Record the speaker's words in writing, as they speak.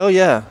oh,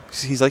 yeah.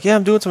 He's like, yeah,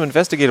 I'm doing some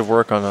investigative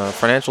work on a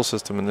financial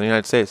system in the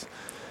United States.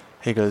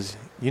 He goes,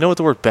 you know what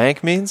the word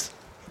bank means?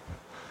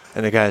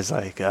 And the guy's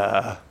like,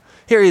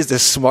 here he is,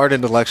 this smart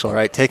intellectual,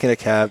 right? Taking a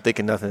cab,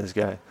 thinking nothing of this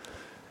guy.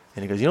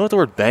 And he goes, you know what the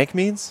word bank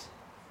means?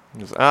 He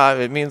goes,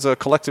 it means a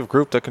collective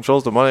group that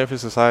controls the money of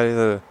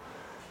society.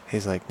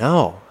 He's like,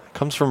 no, it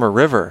comes from a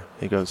river.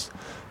 He goes,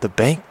 the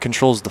bank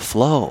controls the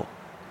flow.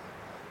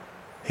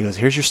 He goes,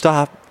 here's your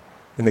stop.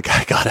 And the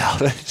guy got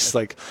out. It's just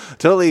like,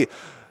 totally,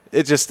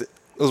 it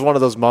was one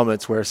of those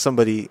moments where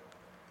somebody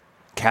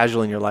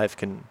casual in your life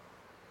can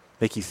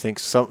make you think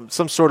some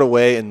sort of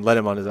way and let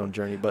him on his own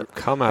journey. But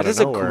come out of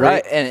nowhere.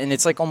 Right, and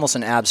it's like almost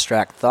an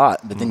abstract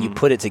thought, but then you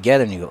put it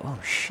together and you go, oh,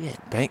 shit.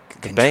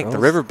 The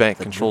river bank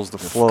controls the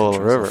flow of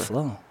the river.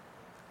 Flow.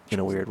 In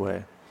a weird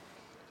way.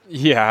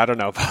 Yeah, I don't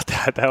know about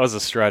that. That was a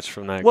stretch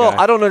from that guy. Well,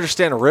 I don't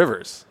understand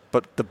rivers,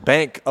 but the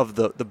bank of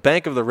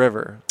the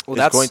river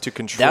is going to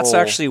control. That's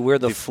actually where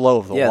the flow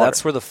of the water. Yeah,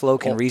 that's where the flow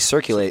can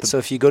recirculate. So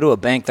if you go to a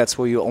bank, that's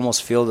where you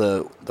almost feel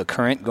the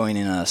current going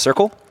in a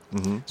circle.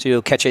 Mm-hmm. So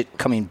you'll catch it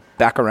coming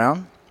back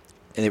around,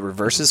 and it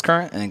reverses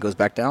current, and it goes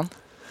back down.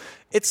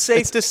 It's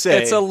safe to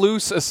say. It's a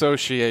loose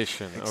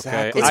association,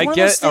 exactly. Okay? I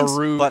get a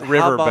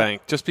river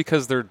bank. Just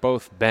because they're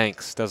both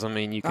banks doesn't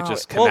mean you could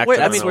just connect them.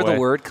 That's where the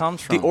word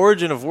comes from. The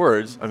origin of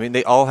words,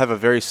 they all have a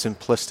very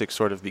simplistic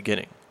sort of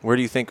beginning. Where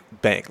do you think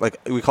bank?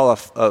 Like we call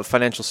a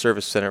financial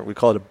service center, we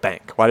call it a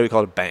bank. Why do we call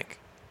it a bank?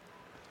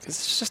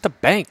 It's just a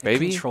bank,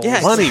 baby.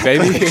 Money,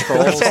 baby.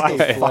 Controls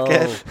the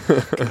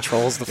flow.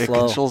 Controls the flow.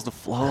 It controls the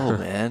flow,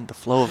 man. The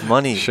flow of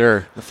money.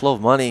 Sure. The flow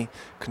of money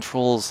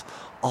controls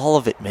all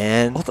of it,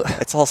 man.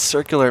 It's all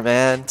circular,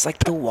 man. It's like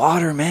the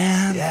water,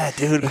 man. Yeah,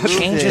 dude. It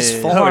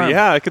changes form. Oh,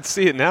 yeah, I could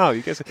see it now.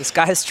 You guys. This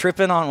guy's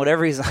tripping on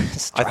whatever he's on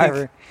his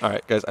driver. All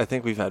right, guys, I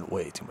think we've had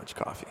way too much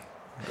coffee.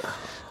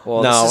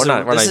 Well, no, we're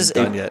not even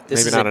done yet.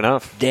 Maybe not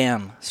enough.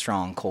 Damn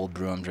strong cold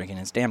brew I'm drinking.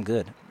 It's damn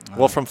good.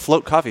 Well, from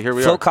Float Coffee, here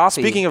we are. Float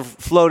Coffee. Speaking of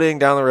floating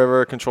down the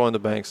river, controlling the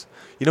banks,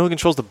 you know who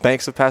controls the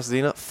banks of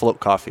Pasadena? Float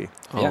Coffee.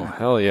 Oh,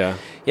 hell yeah.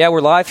 Yeah, we're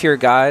live here,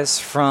 guys,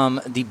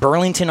 from the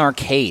Burlington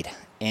Arcade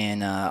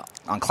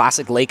on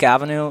Classic Lake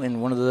Avenue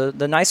in one of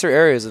the nicer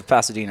areas of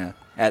Pasadena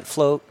at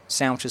Float,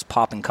 Sandwiches,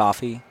 Pop, and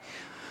Coffee.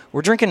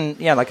 We're drinking,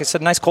 like I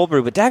said, nice cold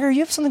brew. But, Dagger,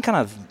 you have something kind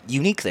of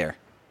unique there.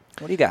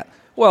 What do you got?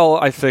 Well,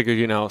 I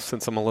figured,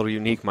 since I'm a little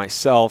unique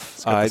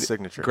myself, I'd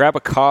grab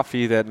a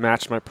coffee that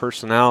matched my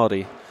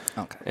personality.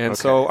 Okay. And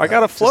so I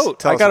got a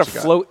float. I got a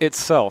float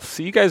itself.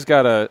 So you guys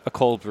got a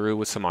cold brew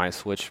with some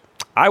ice, which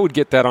I would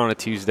get that on a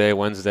Tuesday,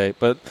 Wednesday.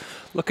 But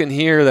looking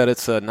here that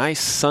it's a nice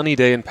sunny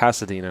day in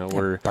Pasadena.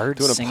 We're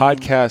doing a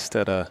podcast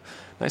at a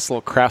nice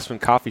little craftsman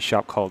coffee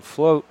shop called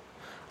Float.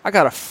 I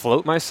got a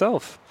float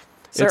myself.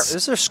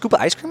 Is there a scoop of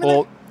ice cream in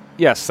there?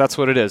 Yes, that's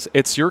what it is.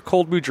 It's your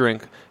cold brew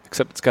drink,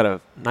 except it's got a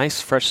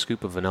nice fresh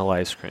scoop of vanilla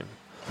ice cream.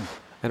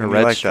 And a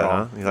red straw.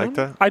 That, huh? You like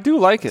that? I do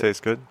like it.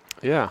 Tastes good?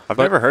 Yeah. I've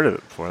never heard of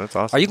it before. That's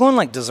awesome. Are you going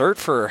like dessert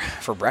for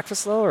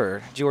breakfast, though,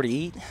 or did you already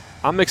eat?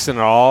 I'm mixing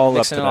it all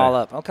up today.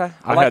 Okay.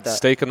 I had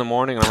steak in the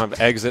morning. I have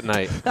eggs at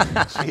night.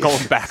 I'm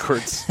going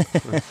backwards.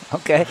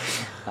 Okay.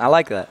 I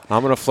like that.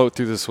 I'm going to float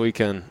through this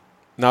weekend.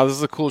 Now, this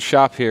is a cool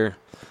shop here.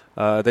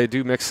 They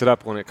do mix it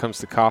up when it comes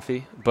to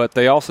coffee, but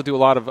they also do a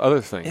lot of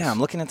other things. Yeah, I'm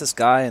looking at this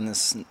guy in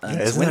this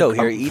window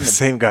here eating the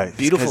same guy.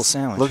 Beautiful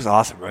sandwich. Looks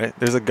awesome, right?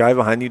 There's a guy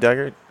behind you,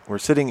 Dagger. We're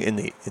sitting in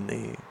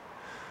the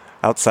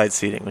outside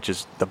seating, which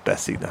is the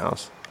best seat in the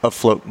house. Of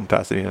Float in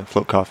Pasadena,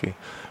 Float Coffee.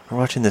 We're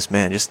watching this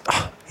man he's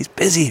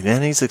busy,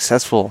 man. He's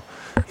successful.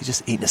 He's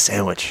just eating a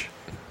sandwich.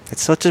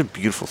 It's such a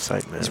beautiful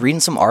sight, man. He's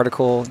reading some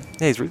article.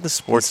 Yeah, he's reading the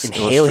sports. He's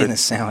inhaling the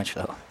sandwich,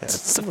 though. Yeah,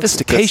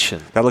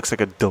 sophistication. That looks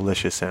like a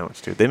delicious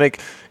sandwich, dude. They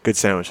make good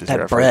sandwiches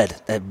here.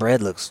 That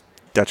bread looks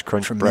Dutch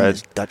Crunch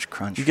bread. Dutch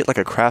Crunch. You get like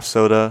a craft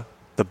soda,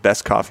 the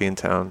best coffee in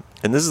town.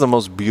 And this is the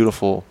most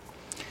beautiful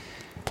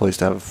place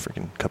to have a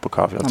freaking cup of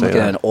coffee. I'm looking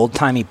at an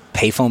old-timey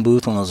payphone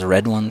booth, one of those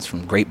red ones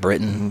from Great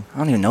Britain. Mm-hmm. I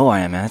don't even know who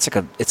I am, man. It's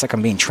like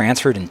I'm being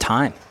transferred in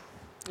time.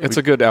 It's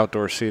a good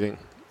outdoor seating.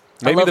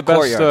 Maybe the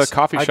best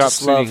coffee shop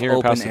seating here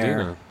in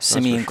Pasadena.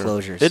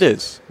 Semi-enclosures. Sure. It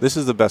is. This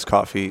is the best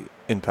coffee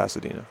in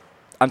Pasadena.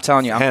 I'm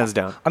telling you. Hands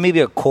down. I'm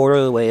maybe a quarter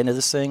of the way into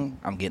this thing.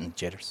 I'm getting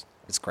jitters.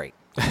 It's great.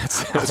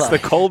 It's the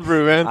cold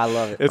brew, man. I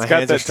love it. It's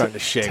got that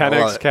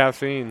 10x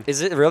caffeine.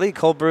 Is it really?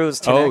 Cold brew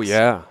is 10x? Oh,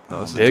 yeah.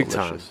 Big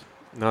time.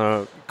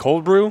 No,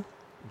 cold brew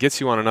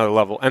gets you on another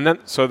level. And then,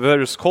 so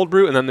there's cold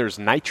brew, and then there's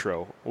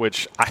nitro,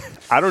 which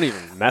I don't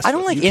even mess with. I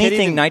don't like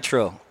anything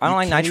nitro. I don't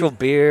like nitro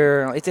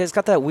beer. It's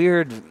got that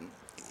weird,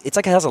 it's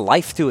like it has a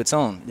life to its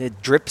own.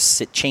 It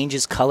drips, it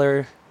changes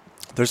color.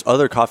 There's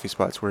other coffee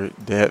spots where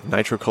they have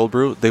nitro cold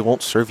brew. They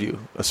won't serve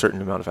you a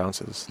certain amount of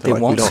ounces. They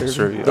won't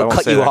serve you. I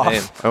won't say that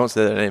name. I won't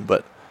say that name,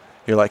 but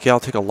you're like, yeah, I'll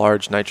take a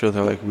large nitro.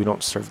 They're like, we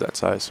don't serve that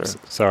size, sir.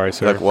 Sorry,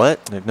 sir. You're like,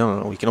 what? Like,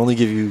 no, we can only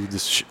give you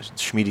this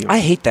medium. I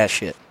hate that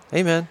shit.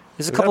 Hey, man.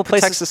 There's a couple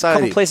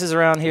places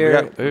around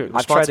here.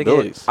 I've tried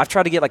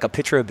to get like a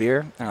pitcher of beer.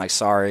 And they're like,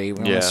 sorry, we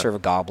only serve a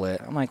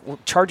goblet. I'm like, well,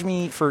 charge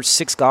me for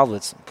 6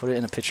 goblets. Put it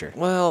in a pitcher.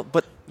 Well,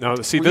 but No,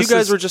 see, you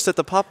guys were just at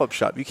the pop-up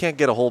shop. You can't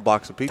get a whole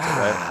box of pizza,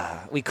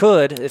 right? We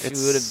could if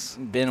you would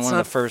have been one of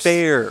the first.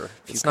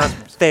 It's not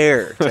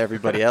fair to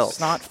everybody else. It's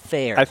not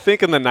fair. I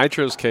think in the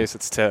Nitro's case,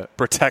 it's to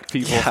protect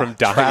people from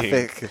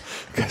dying.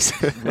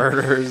 Traffic,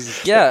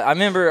 murders. Yeah, I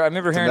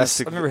remember hearing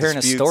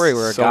a story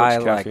where a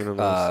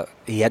guy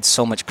he had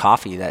so much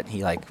coffee that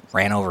he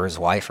ran over his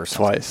wife or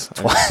something. Twice.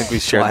 I think we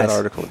shared that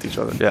article with each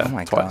other. Yeah. Oh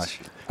my gosh.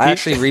 I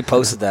actually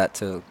reposted that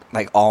to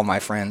all my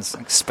friends,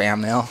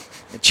 spam mail.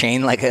 A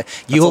chain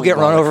you will get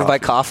run over by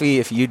coffee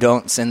if you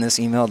don't send this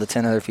email to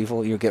 10 other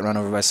people. You'll get run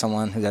over by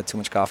someone who had too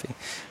much coffee.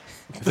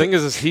 The thing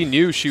is he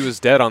knew she was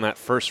dead on that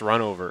first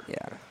run over.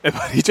 Yeah.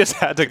 But he just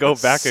had to go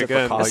back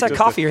again. That's that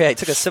coffee. He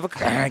took a sip of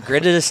coffee,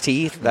 gritted his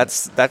teeth.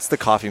 That's the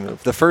coffee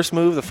move. The first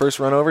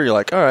run over, you're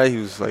like, all right, he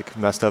was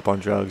messed up on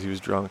drugs. He was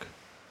drunk.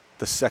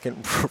 The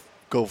second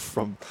go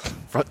from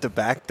front to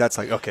back, that's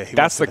okay.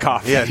 That's the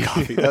coffee. Yeah,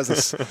 coffee.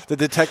 The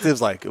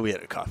detective's we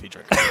had a coffee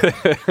drink.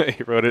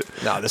 He wrote it.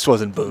 No, this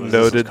wasn't booze.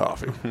 Noted. This was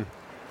coffee.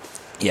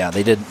 Yeah,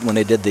 they did when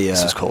they did the.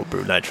 This is cold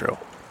brew nitro.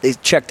 They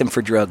checked him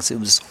for drugs.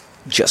 It was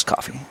just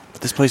coffee.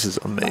 But this place is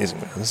amazing,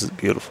 man. This is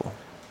beautiful,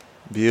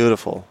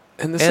 beautiful.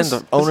 And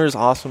the owner's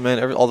awesome,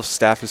 man. All the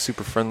staff is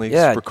super friendly,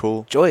 super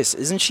cool. Joyce,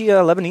 isn't she a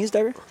Lebanese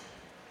diver?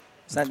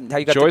 Is that how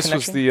you got Joyce the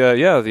connection?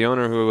 was the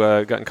owner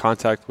who got in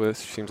contact with.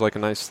 She seems like a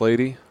nice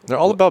lady. They're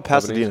all about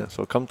Pasadena,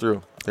 so come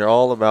through. They're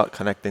all about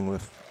connecting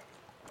with.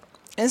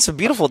 And it's a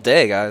beautiful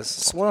day, guys.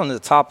 It's one of the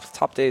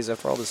top days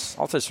after all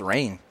this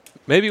rain.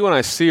 Maybe when I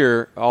see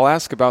her, I'll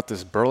ask about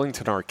this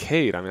Burlington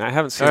arcade. I mean, I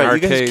haven't seen an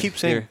arcade. You guys keep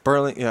saying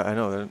Burlington. Yeah, I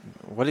know.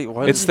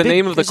 It's the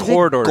name of the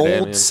corridor.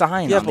 Gold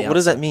sign. Yeah, but what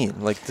does that mean?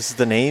 This is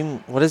the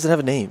name. What does it have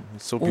a name?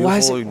 It's so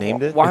beautiful. You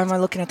named it. Why am I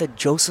looking at the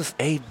Joseph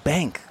A.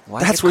 Bank?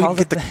 That's where you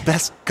get the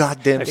best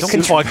goddamn.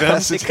 Don't plug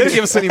them. They couldn't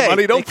give us any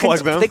money. Don't plug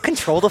them. They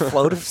control the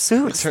flow of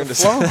suits.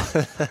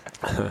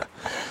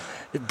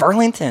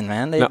 Burlington,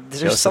 man.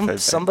 There's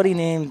somebody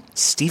named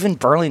Stephen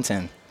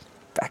Burlington.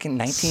 Back in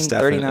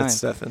 1939.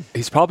 Stephen.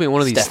 He's probably in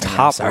one of these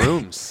top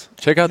rooms.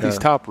 Check out these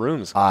top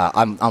rooms.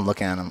 I'm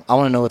looking at him. I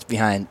want to know what's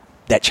behind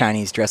that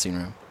Chinese dressing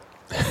room.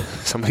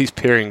 Somebody's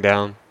peering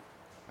down.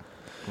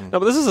 No,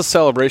 but this is a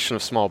celebration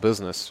of small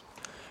business.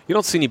 You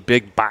don't see any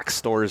big box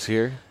stores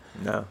here.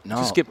 No.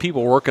 Just get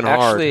people working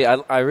hard. Actually,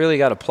 I really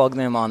got to plug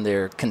them on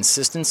their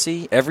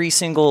consistency. Every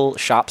single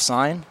shop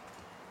sign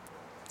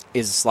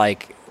is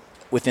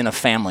within a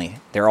family.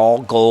 They're all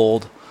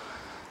gold.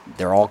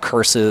 They're all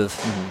cursive.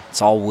 Mm-hmm.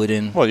 It's all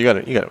wooden. Well, you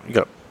gotta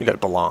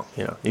belong.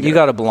 You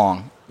gotta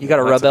belong. You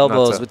gotta rub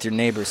elbows with your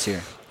neighbors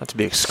here. Not to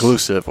be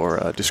exclusive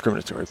or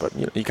discriminatory, but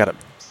you gotta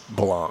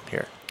belong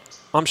here.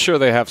 I'm sure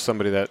they have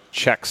somebody that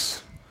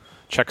checks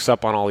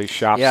up on all these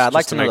shops. Yeah, I'd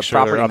like to make know the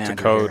sure they're property up manager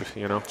to code.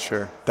 here.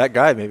 Sure. That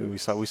guy, maybe we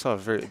saw a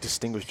very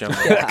distinguished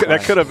gentleman.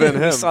 That could have been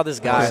him. We saw this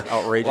guy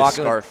outrageous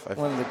scarf.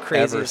 One of the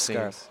craziest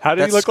scarves. How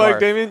did he look like,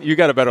 Damien? You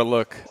got a better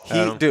look.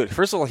 Dude,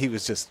 first of all, he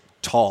was just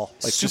tall,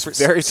 super,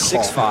 very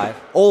tall, 6'5",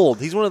 old.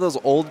 He's one of those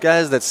old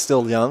guys that's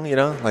still young.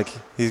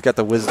 He's got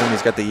the wisdom,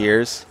 he's got the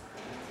years.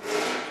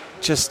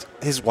 Just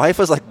his wife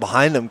was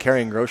behind him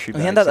carrying grocery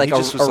bags. He had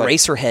that a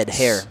racer head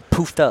hair,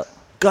 poofed up.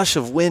 Gush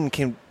of wind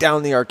came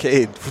down the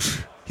arcade.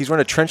 He's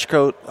wearing a trench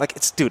coat.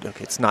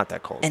 It's not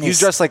that cold. And he's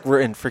dressed like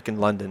we're in freaking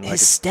London.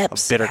 His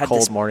steps a bitter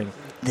cold morning.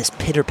 This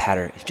pitter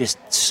patter, just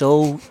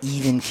so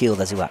even keeled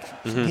as he walked.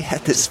 Mm-hmm. He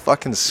had this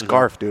fucking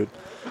scarf, dude.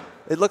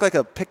 It looked like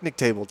a picnic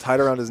table tied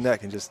around his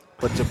neck and just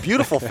a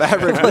beautiful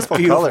fabric. It was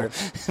color.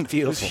 Beautiful.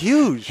 It was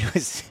huge. It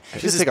was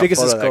as big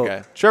as his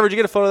coat. Trevor, did you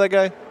get a photo of that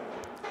guy?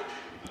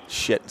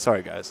 Shit.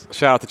 Sorry, guys.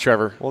 Shout out to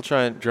Trevor. We'll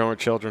try and Drummer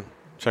Children.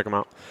 Check him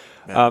out.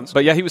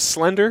 But yeah, he was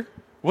slender.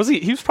 Was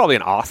he? He was probably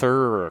an author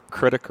or a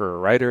critic or a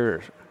writer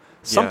or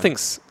something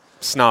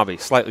snobby,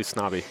 slightly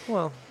snobby.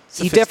 Well,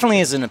 he definitely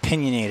is an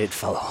opinionated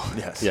fellow.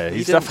 Yes. Yeah,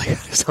 he's definitely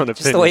got his own opinions.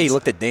 Just the way he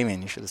looked at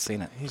Damien, you should have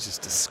seen it. He's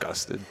just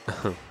disgusted.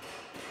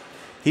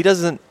 He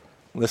doesn't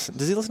listen.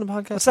 Does he listen to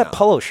podcasts? What's that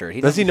polo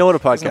shirt? Does he know what a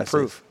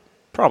podcast is?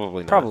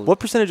 Probably not. Probably. What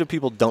percentage of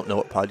people don't know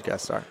what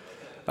podcasts are?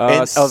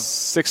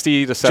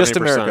 60 to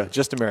 70%.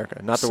 Just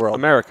America, not the world.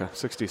 America,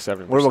 60 to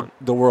 70%. What about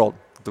the world,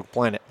 the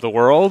planet? The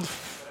world,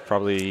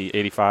 probably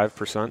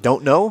 85%.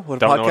 Don't know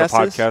what a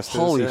podcast is?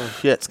 Holy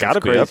shit. It's got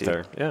to be up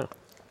there. Yeah.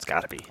 It's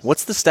got to be.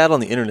 What's the stat on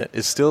the internet?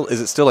 Is it still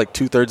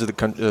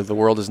 2/3 of the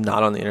world is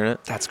not on the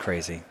internet? That's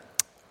crazy.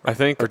 I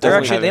think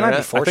they might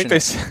be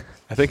fortunate.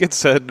 I think it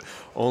said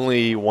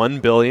only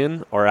 1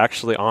 billion are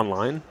actually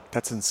online.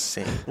 That's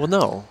insane. Well,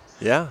 no.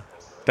 Yeah.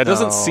 That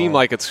doesn't seem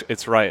like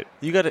it's right.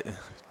 You got to,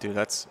 dude,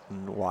 that's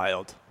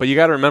wild. But you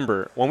got to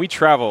remember, when we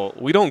travel,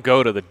 we don't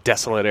go to the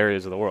desolate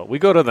areas of the world. We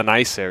go to the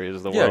nice areas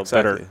of the world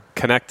that are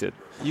connected.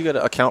 You got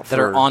to account for that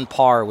are on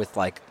par with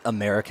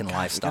American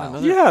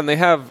lifestyle. Yeah, and they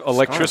have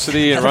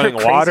electricity and running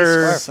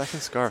water. Second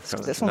scarf.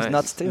 This one's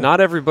nuts too.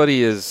 Not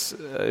everybody is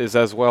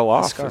as well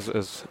off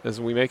as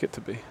we make it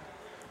to be.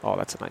 Oh,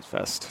 that's a nice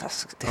vest.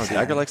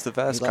 Jagger likes the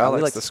vest. Kyle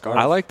likes the scarf.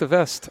 I like the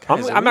vest.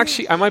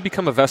 I might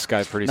become a vest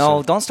guy pretty soon.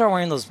 No, don't start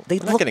wearing those.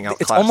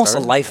 It's almost a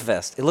life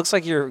vest. It looks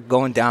like you're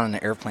going down in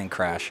an airplane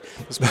crash.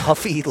 This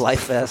puffy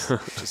life vest.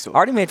 I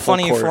already made fun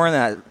of you for wearing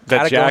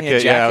that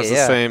jacket. Yeah, it's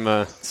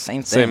the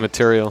same thing. Same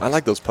material. I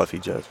like those puffy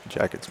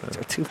jackets, man.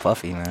 They're too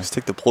puffy, man. Just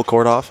take the pull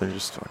cord off and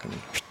just fucking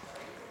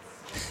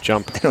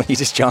jump. You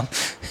just jump.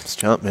 Just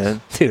jump,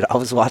 man. Dude, I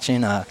was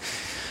watching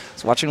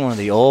one of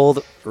the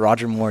old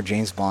Roger Moore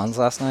James Bonds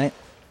last night.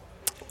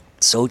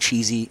 So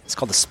cheesy. It's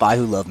called The Spy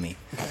Who Loved Me.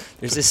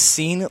 There's this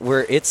scene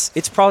where it's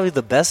probably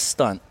the best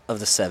stunt of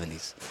the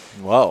 70s.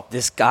 Whoa.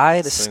 This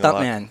guy, the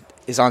stuntman,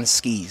 is on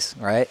skis,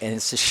 right? And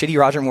it's this shitty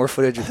Roger Moore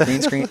footage with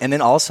green screen. And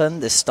then all of a sudden,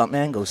 this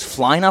stuntman goes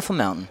flying off a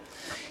mountain.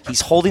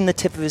 He's holding the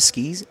tip of his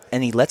skis,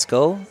 and he lets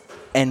go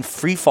and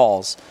free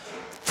falls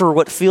for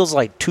what feels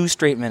like 2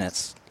 straight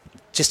minutes,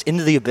 just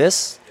into the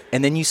abyss.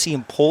 And then you see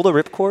him pull the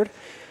ripcord,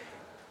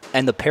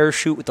 and the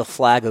parachute with the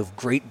flag of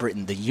Great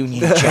Britain, the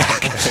Union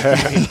Jack,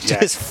 he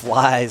just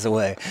flies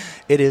away.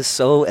 It is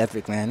so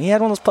epic, man. He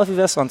had one of those puffy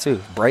vests on,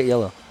 too. Bright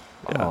yellow.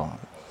 Yeah. Oh,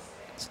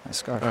 it's a nice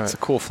scarf. It's a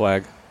cool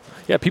flag.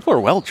 Yeah, people are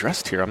well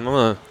dressed here.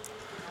 I'm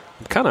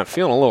kind of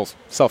feeling a little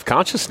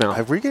self-conscious now.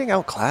 Are we getting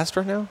outclassed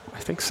right now? I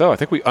think so. I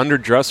think we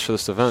underdressed for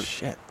this event.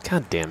 Shit.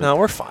 God damn it. No,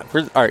 we're fine.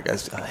 All right,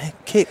 guys.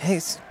 Kate,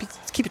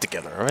 keep it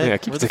together, all right? Yeah,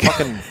 keep it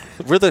together.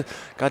 We're the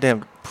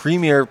goddamn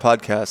premier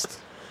podcast.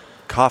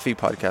 Coffee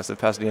podcast of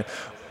Pasadena.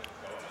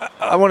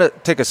 I want to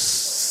take a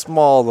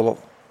small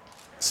little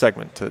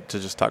segment to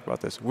just talk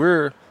about this. We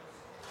are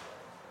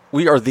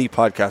the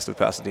podcast of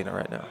Pasadena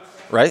right now,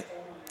 right?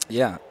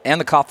 Yeah,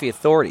 and the coffee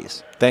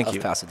authorities. Thank you,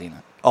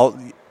 Pasadena.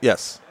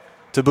 Yes,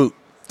 to boot.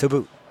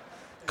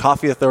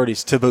 Coffee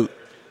authorities to boot.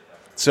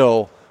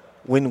 So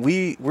when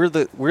we're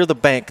the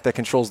bank that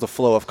controls the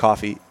flow of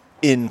coffee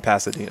in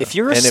Pasadena. If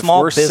you're a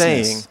small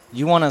business,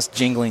 you want us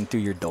jingling through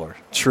your door.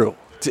 True.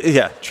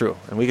 Yeah, true.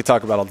 And we could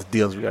talk about all the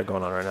deals we got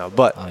going on right now.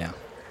 But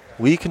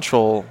we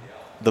control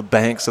the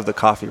banks of the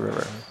Coffee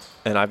River.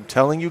 And I'm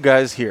telling you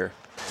guys here,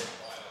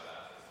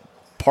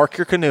 park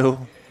your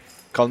canoe,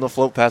 come to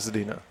Float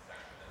Pasadena.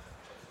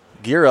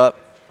 Gear up,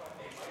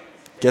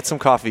 get some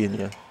coffee in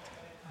you,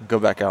 and go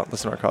back out and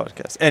listen to our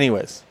podcast.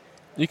 Anyways.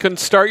 You can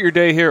start your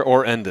day here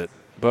or end it.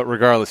 But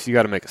regardless, you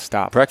got to make a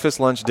stop. Breakfast,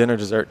 lunch, dinner,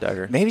 dessert,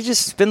 Dagger. Maybe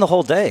just spend the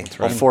whole day.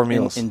 All 4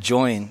 meals.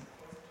 Enjoying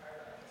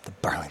the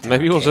Burlington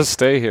Maybe Arcade. We'll just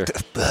stay here.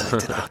 The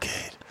Burlington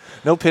Arcade.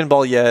 No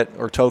pinball yet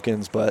or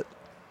tokens, but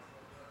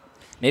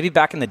maybe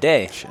back in the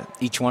day,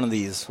 each one of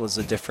these was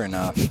a different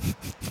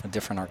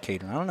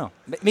arcade. I don't know.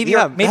 Maybe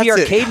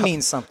arcade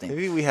means something.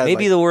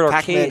 Maybe the word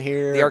arcade.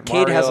 Here, the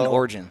arcade Mario. Has an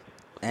origin.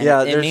 And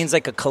it means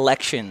like a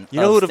collection.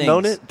 You know who would have things.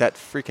 known it? That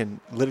freaking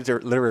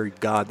literary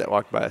god that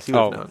walked by us. He would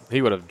have known.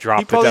 He would have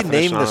dropped. He probably the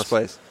definition named this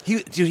place.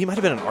 He might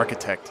have been an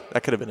architect.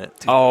 That could have been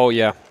it. Oh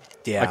yeah.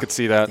 Yeah, I could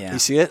see that. Yeah. You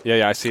see it?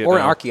 Yeah, I see it. Or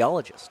now. an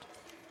archaeologist.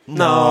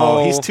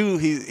 No, he's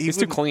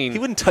too clean. He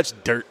wouldn't touch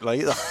dirt.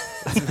 Like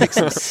that makes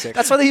him sick.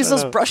 That's why they use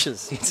those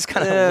brushes. He just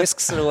kind of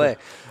whisks it away.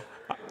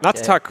 Not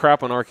to talk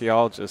crap on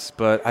archaeologists,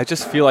 but I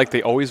just feel like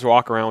they always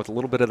walk around with a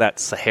little bit of that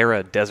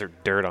Sahara desert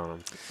dirt on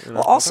them. You know?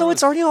 Well, also,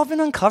 it's already all been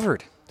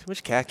uncovered. Too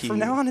much khaki. From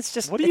now on, it's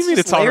just. What do you mean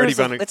it's already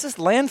been? It's just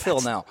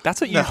landfill now. That's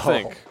what you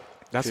think.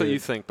 That's what you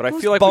think. But I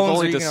feel like we've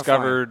only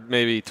discovered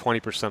maybe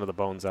 20% of the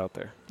bones out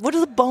there. What are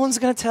the bones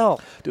going to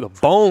tell? Dude,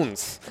 the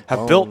bones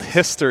have built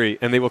history,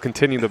 and they will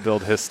continue to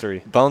build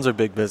history. Bones are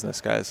big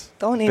business, guys.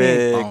 Don't need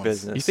big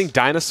business. You think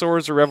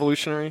dinosaurs are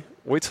revolutionary?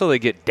 Wait till they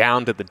get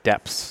down to the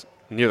depths,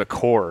 near the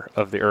core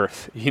of the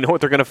Earth. You know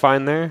what they're going to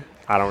find there?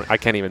 I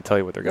can't even tell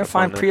you what they're going to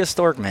find.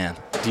 Prehistoric man.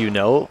 Do you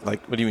know?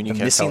 Like, what do you mean you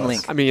can't tell us?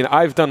 Link. I mean,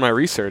 I've done my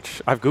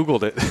research. I've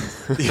Googled it.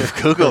 You've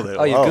Googled it?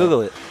 Oh, you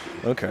Googled it.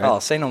 Okay. Oh,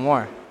 say no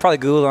more. Probably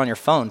Googled it on your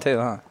phone, too,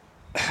 huh?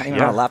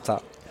 Even on a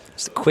laptop.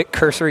 Just a quick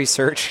cursory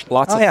search.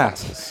 Lots of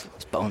fossils.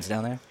 There's bones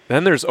down there.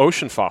 Then there's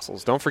ocean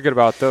fossils. Don't forget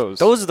about those.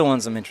 Those are the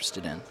ones I'm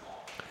interested in.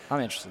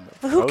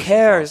 But who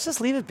cares?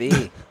 Just leave it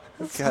be.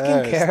 Who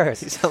fucking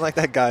cares? You sound like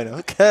that guy now.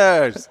 Who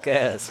cares? Who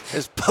cares?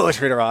 There's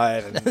poetry to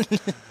write and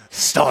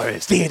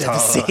stories to Being of the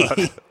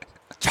sea.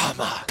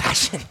 Drama.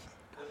 Passion.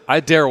 I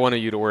dare one of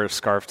you to wear a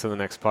scarf to the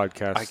next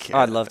podcast. I can't.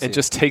 I'd love to. And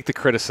just take the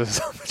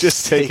criticism.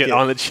 just take it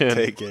on the chin.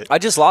 Take it. I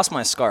just lost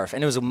my scarf,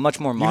 and it was a much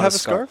more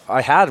modest scarf?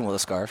 I had one with a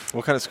scarf.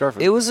 What kind of scarf?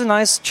 It was a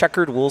nice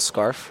checkered wool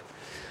scarf,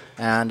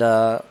 and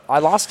I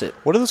lost it.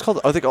 What are those called?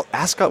 Are they called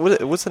ascot?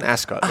 What's an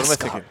ascot? What am I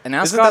thinking? An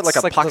ascot. Isn't that like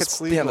a pocket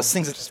sleeve? Yeah, those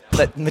things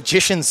that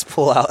magicians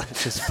pull out.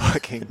 Just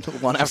fucking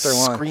one after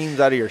one. Screams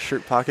out of your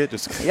shirt pocket.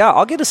 Just yeah,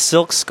 I'll get a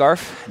silk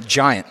scarf,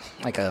 giant,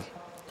 like the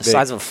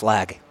size of a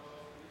flag.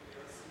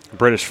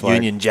 British flag.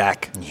 Union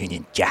Jack.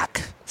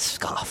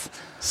 Scoff.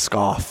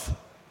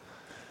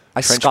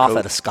 I Trench scoff coat.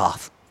 at a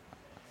scoff.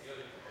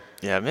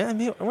 Yeah, man. I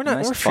mean, we're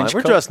Nice fine. trench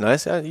We're coat. dressed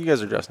nice. Yeah, you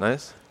guys are dressed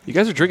nice. You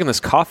guys are drinking this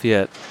coffee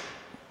at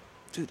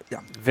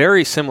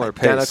very similar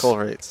pace. Identical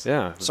rates.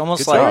 Yeah. It's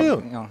almost Good like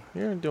job.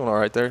 You're doing all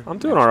right there. I'm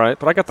doing all right,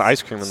 but I got the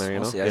ice cream in there, you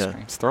know? Mostly ice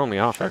cream. It's throwing me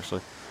off,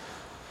 actually.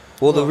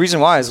 Well, the reason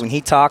why is when he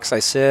talks, I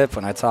sip.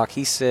 When I talk,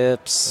 he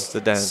sips. It's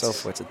a dance. So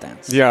forth, it's a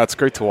dance. Yeah, it's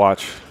great to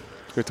watch.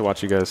 It's great to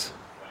watch you guys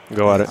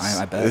go at it.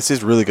 I bet. This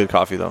is really good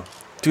coffee, though.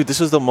 Dude,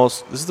 this is the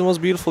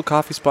most beautiful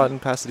coffee spot in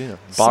Pasadena.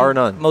 Bar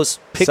none. Most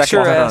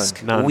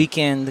picturesque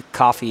weekend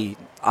coffee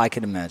I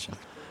could imagine.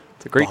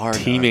 It's a great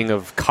teaming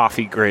of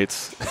coffee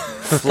greats.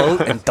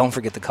 Float and don't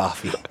forget the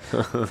coffee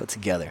put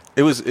together.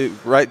 It was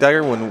right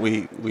there when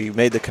we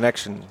made the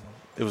connection.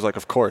 It was like,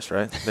 of course,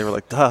 right? They were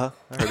like, duh.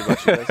 I heard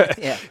about you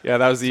guys. Yeah,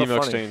 that was the so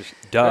email funny. exchange.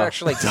 Duh. They're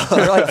actually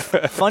they're like,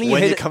 funny you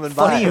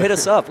hit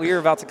us up. We were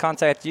about to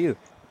contact you.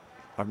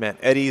 Our man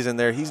Eddie's in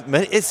there.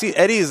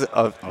 Eddie's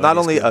not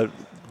only a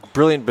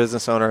brilliant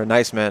business owner, a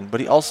nice man, but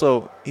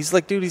he's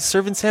like, dude, he's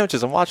serving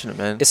sandwiches. I'm watching him,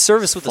 man. It's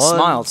service with a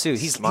smile too.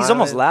 He's almost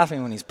smiling.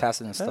 laughing when he's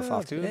passing this stuff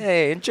off. Dude.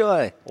 Hey,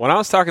 enjoy. When I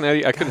was talking to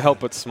Eddie, I couldn't help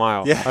but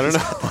smile. Yeah, I don't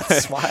know.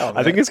 smile.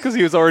 I think it's because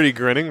he was already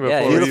grinning before.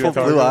 Yeah, we beautiful even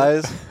talked blue about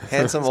eyes,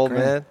 handsome old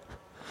man.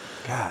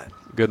 God.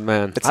 Good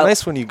man. It's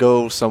nice when you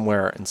go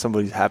somewhere and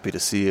somebody's happy to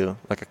see you.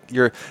 Like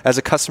as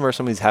a customer,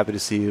 somebody's happy to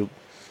see you.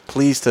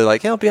 Pleased to I'll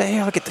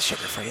get the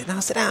sugar for you. Now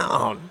sit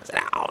down.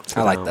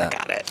 I like that. I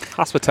got it.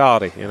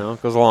 Hospitality,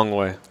 goes a long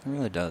way. It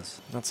really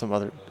does. Not some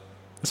other.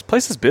 This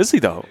place is busy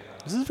though.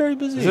 This is very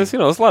busy. There's a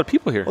lot of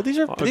people here. Well, the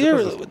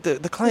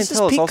This clientele is is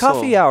peak also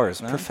coffee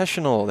hours, man.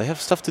 professional. They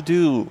have stuff to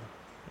do.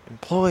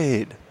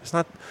 Employed.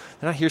 They're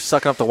not here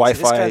sucking up the So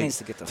Wi-Fi. this guy needs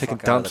to get the taking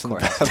fuck out of dumps the in the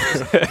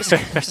courthouse.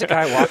 bathroom. There's a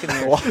guy walking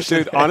there.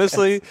 Dude,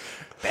 honestly,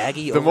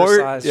 Baggy, the more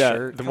oversized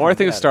shirt. the more I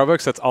think of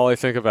Starbucks, that's all I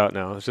think about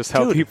now. It's just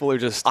how Dude, people are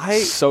just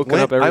soaking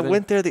up everything. I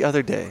went there the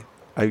other day.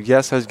 I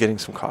was getting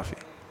some coffee.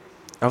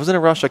 I was in a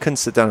rush. I couldn't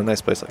sit down in a nice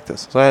place like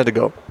this, so I had to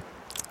go.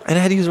 And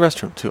I had to use the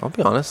restroom too. I'll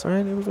be honest. All right,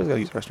 everybody's got to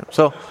use the restroom.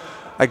 So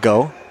I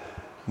go.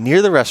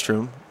 Near the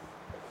restroom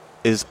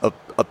is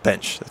a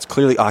bench that's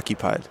clearly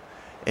occupied,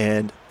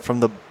 and from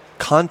the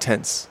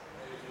contents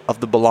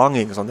of the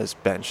belongings on this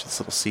bench, this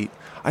little seat,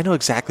 I know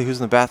exactly who's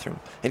in the bathroom.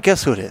 And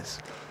guess who it is?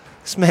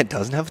 This man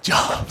doesn't have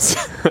jobs.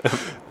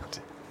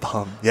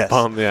 Bum, yes.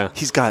 Bum, yeah.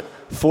 He's got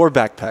 4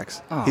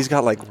 backpacks. Oh. He's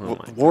got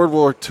World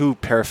War II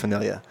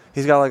paraphernalia.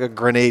 He's got like a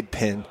grenade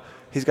pin.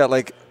 He's got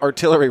like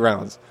artillery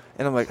rounds.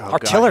 And I'm like, oh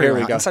artillery God, here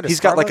we go. inside of He's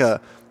got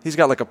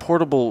Starbucks? like a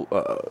portable,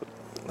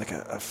 like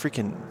a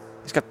freaking.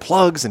 He's got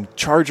plugs and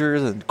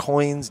chargers and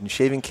coins and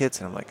shaving kits.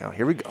 And I'm like, oh,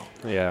 here we go.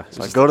 Yeah.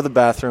 So I go to the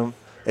bathroom.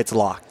 It's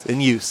locked,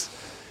 in use.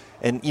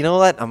 And you know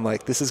what? I'm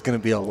like, this is going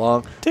to be a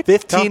long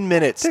 15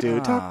 minutes,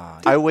 dude.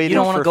 I waited You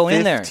don't want for to go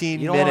in 15 there. minutes.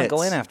 You don't want to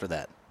go in after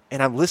that.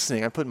 And I'm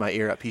listening. I'm putting my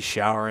ear up. He's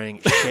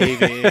showering,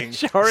 shaving,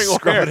 Showering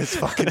scrubbing where? his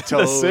fucking The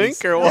toes.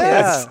 sink or what?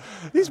 Yes.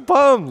 These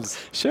bums.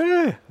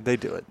 Sure. They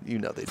do it. You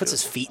know they Puts do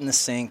his feet in the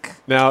sink.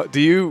 Now, do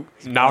you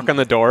knock on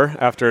the door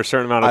after a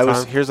certain amount of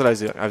time? Here's what I was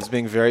doing. I was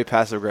being very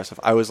passive aggressive.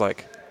 I was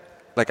like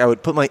I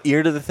would put my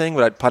ear to the thing,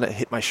 but I'd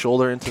hit my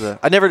shoulder into the.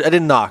 I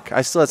didn't knock.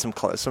 I still had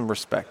some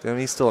respect. I mean,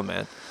 he's still a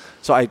man.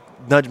 So I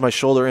nudged my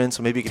shoulder in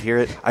so maybe he could hear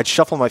it. I'd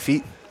shuffle my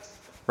feet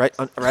right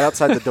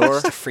outside the door.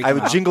 freak I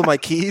would jingle my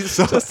keys.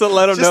 Just to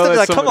let him know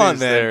that come on, man.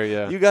 there,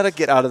 yeah. You got to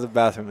get out of the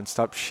bathroom and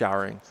stop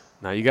showering.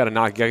 No, you got to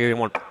knock. You got to get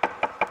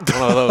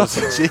one of those.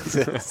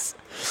 Jesus.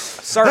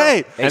 Sir.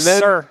 Hey, And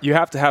then sir. you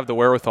have to have the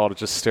wherewithal to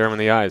just stare him in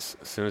the eyes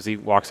as soon as he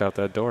walks out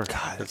that door.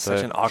 God, it's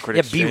such an awkward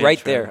Yeah, exchange. be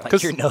right there. man.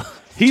 Like, you're no.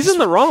 He's in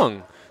the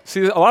wrong.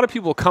 See, a lot of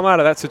people come out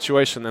of that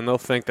situation and they'll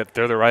think that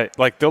they're the right.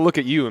 Like, they'll look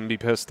at you and be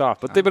pissed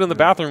off. But they've been in the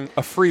bathroom,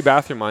 a free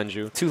bathroom, mind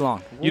you. Too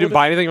long. You didn't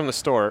buy anything from the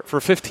store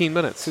for 15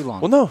 minutes. Too long.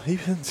 Well, no.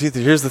 See,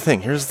 here's the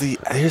thing. Here's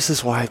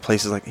this why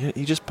places like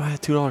you just buy a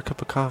 $2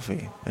 cup of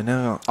coffee, and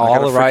now All I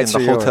got the rights the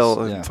are hotel,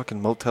 yours. Yeah.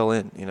 fucking Motel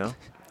Inn. Yeah.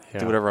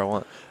 Do whatever I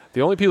want.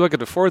 The only people that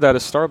could afford that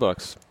is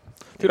Starbucks.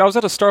 Dude, I was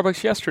at a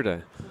Starbucks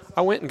yesterday.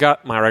 I went and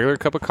got my regular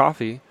cup of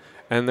coffee,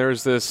 and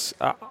there's this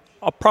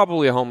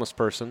probably a homeless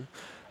person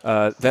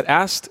that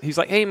asked. He's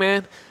like, "Hey,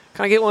 man,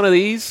 can I get one of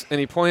these?" And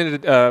he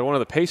pointed at one of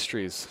the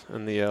pastries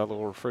in the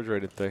little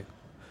refrigerated thing.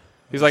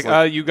 He's like,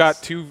 "You got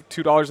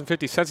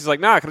 $2.50." He's like,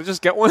 "Nah, can I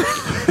just get one?"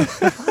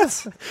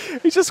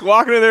 He's just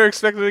walking in there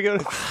expecting to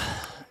get.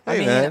 I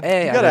mean, man,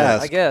 hey, you gotta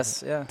ask. I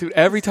guess, yeah. Dude,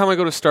 every time I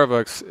go to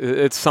Starbucks,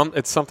 it's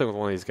something with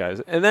one of these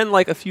guys. And then,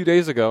 like, a few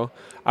days ago,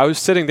 I was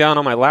sitting down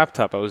on my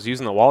laptop. I was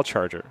using the wall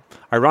charger.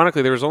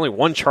 Ironically, there was only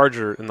one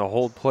charger in the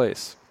whole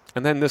place.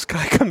 And then this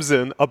guy comes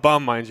in, a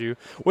bum, mind you,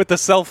 with a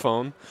cell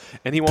phone,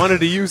 and he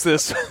wanted to use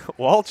this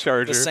wall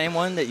charger. The same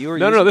one that you were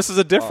using? No, this is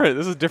a different.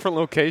 This is a different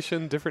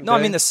location, different No, day.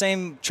 I mean the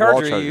same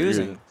charger you're charger you're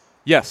using. using.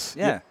 Yes.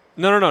 Yeah.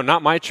 No,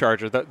 not my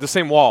charger. The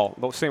same wall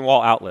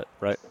outlet,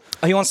 right?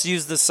 Oh, he wants to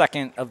use the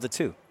second of the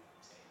two.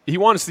 He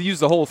wants to use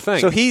the whole thing.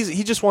 So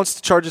he just wants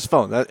to charge his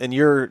phone, and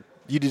you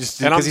just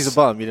because he's a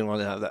bum, you didn't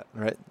want to have that,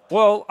 right?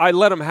 Well, I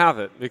let him have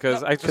it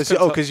because I just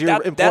Because you're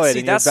employed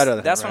and you're better than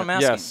him. That's right? what I'm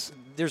asking. Yes.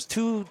 There's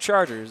two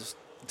chargers,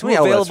 two many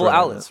outlets available were on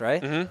outlets,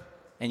 right? Mm-hmm.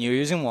 And you're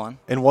using one,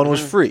 And one was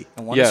free.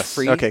 and one Yes. is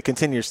free. Okay,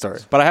 continue your story.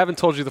 But I haven't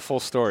told you the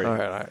full story. All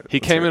right. He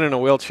Let's came hear in a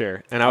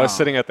wheelchair, and I was Oh.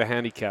 sitting at the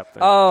handicap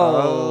thing.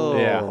 Oh.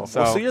 Yeah.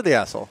 So you're the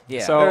asshole.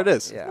 Yeah. So there it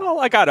is. Yeah. Well,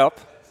 I got up.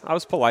 I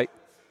was polite.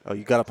 Oh,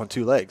 you got up on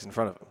 2 legs in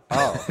front of him.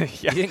 Oh, Yeah.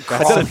 you didn't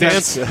That's call a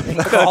dance. You didn't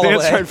That call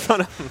dance away. right in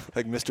front of him.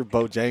 Like Mr.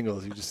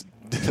 Bojangles, you just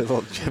did a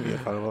little Jimmy in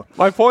front of him.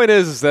 My point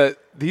is that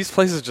these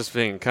places are just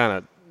being kind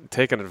of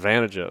taken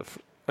advantage of,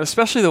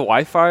 especially the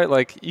Wi-Fi.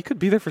 Like, you could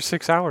be there for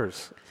 6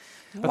 hours.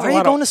 Why are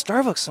you going to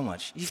Starbucks so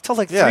much? You've told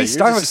like 3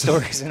 Starbucks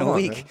stories in a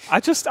week.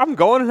 I'm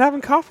going and having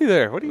coffee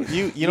there. What do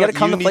you? You got to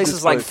come to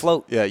places like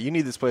Float. Yeah, you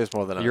need this place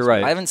more than us. You're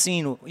right. I haven't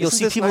seen. You'll Isn't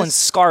see this people in nice?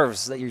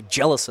 scarves that you're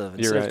jealous of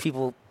instead You're of right.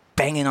 people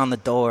banging on the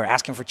door,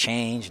 asking for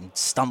change and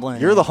stumbling.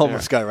 You're the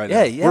homeless guy right now.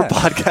 Yeah, yeah. We're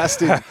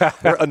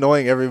podcasting. We're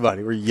annoying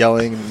everybody. We're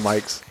yelling in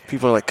mics.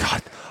 People are like,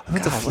 God, I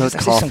want to God, float let's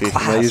do some coffee.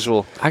 class. My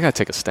usual. I gotta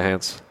take a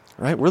stance.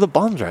 Right? We're the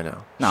bums right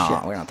now. No,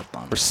 Shit. we're not the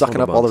bums. We're sucking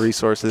We're up the all the bums.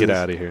 resources. Get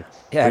out of here.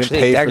 Yeah, we didn't pay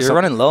actually, for you're something.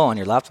 running low on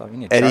your laptop. You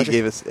need to Eddie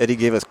charge it.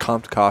 gave us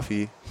comped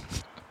coffee.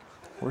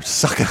 We're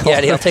sucking up. Yeah,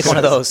 Eddie, I'll take one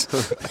of those.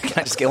 Can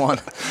I just get one?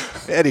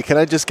 Eddie, can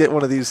I just get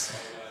one of these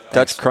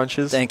Dutch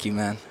crunches? Thank you,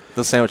 man.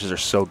 Those sandwiches are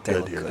so They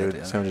good look here, good, dude.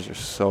 yeah. Sandwiches are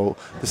so.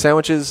 The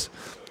sandwiches.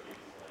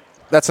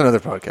 That's another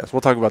podcast.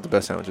 We'll talk about the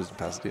best sandwiches in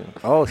Pasadena.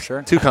 Oh,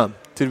 sure.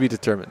 To be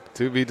determined.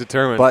 To be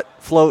determined. But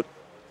Float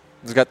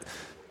has got.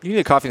 You need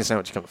a coffee and a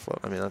sandwich. You come to Float.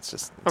 I mean, that's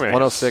just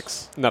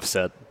 106 enough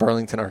said.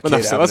 Burlington Arcade.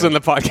 Enough said. That's Avenue.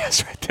 in the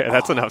podcast right there.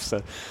 That's enough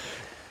said.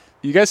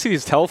 You guys see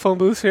these telephone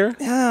booths here?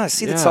 Yeah, I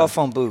see the Yeah.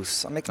 telephone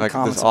booths. I'm making Like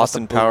comments this about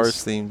Austin the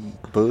Powers booths.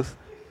 themed booth.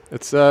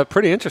 It's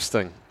pretty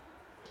interesting.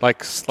 Like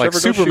Trevor, go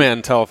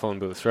Superman telephone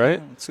booths, right?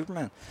 Yeah,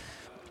 Superman.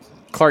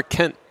 Clark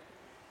Kent.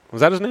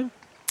 Was that his name?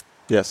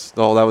 Yes.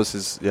 Oh, that was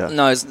his. Yeah.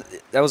 No,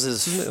 that was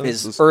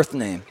his Earth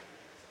name.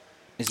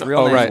 His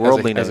real name. right.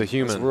 worldly as a name. His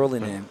human. worldly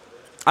name.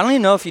 I don't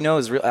even know if you know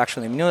his real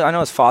actual name. I know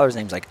his father's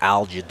name's like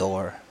Al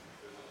Jador.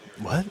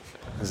 What?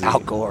 Al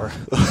Gore.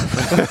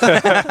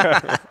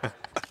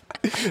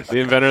 The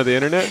inventor of the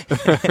internet.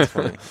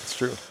 It's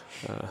true.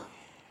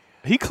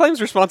 He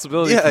claims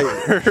responsibility Yeah,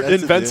 for that's a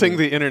inventing dude.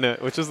 the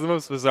internet, which is the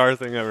most bizarre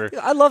thing ever.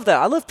 I love that.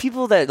 I love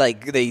people that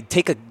like they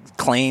take a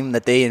claim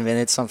that they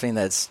invented something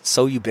that's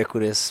so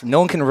ubiquitous. No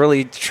one can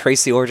really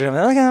trace the origin of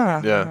it. Like, Yeah.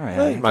 all right,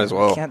 Well, you might as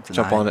well can't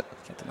jump deny on it.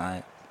 Can't deny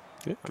it.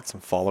 Get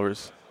some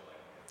followers.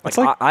 Like, It's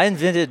like- I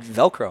invented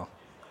Velcro.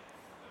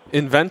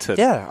 Invented.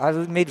 Yeah, I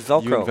made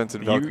Velcro. You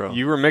invented Velcro.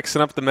 You were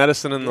mixing up the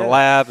medicine in the Yeah.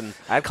 lab and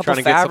I had a couple trying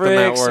to get something that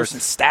fabrics, there was works. some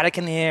static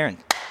in the air, and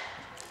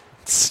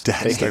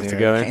Static Came in there.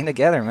 together. came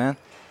together, man.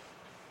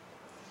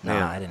 No,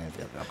 Man. I didn't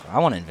invent Velcro. I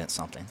want to invent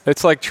something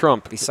It's like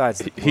Trump. besides.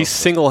 the He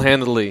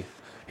single-handedly,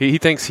 he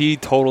thinks he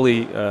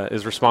totally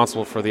is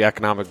responsible for the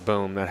economic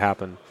boom that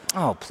happened.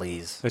 Oh,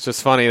 please. It's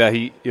just funny that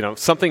he,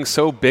 something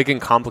so big and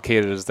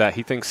complicated as that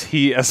he thinks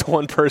he, as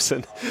one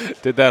person,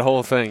 did that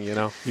whole thing. You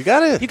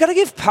got it. You got to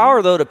give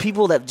power though to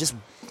people that just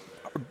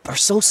are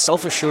so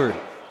self-assured.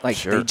 Like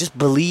Sure. they just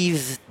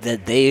believe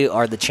that they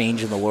are the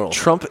change in the world.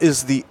 Trump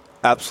is the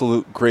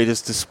absolute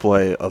greatest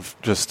display of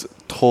just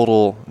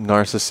total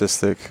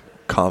narcissistic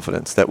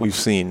confidence that we've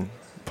seen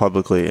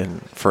publicly in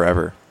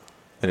forever,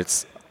 and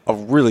it's a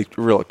really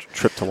real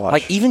trip to watch.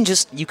 Like even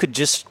you could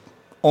just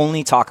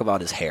only talk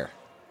about his hair.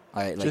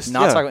 Like Just-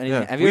 not yeah, talk about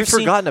anything. yeah. Have you We've ever seen-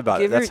 forgotten about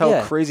it. have you That's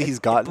ever- how crazy he's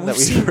gotten that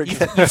we seen,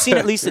 forget. You've seen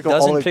at least a We go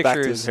all the dozen way back to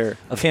his pictures hair.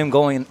 of him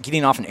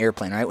getting off an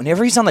airplane. Right,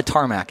 whenever he's on the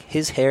tarmac,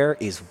 his hair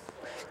is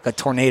a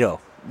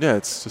tornado. Yeah,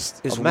 it's just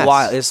It's a mess.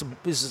 wild. It's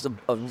just a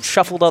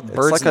shuffled up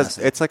bird's nest.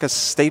 It's like a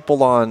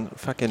staple on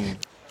fucking.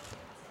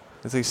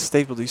 It's like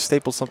stapled. He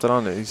stapled something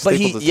on it. He But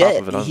stapled the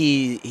top of it on.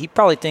 he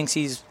probably thinks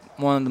he's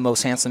one of the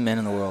most handsome men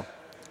in the world.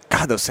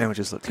 God, those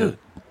sandwiches look good.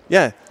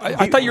 Yeah,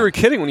 I thought you were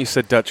kidding when you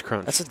said Dutch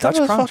Crunch. That's a Dutch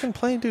Dutch crunch. fucking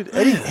plane, dude.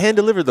 Eddie hand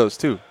delivered those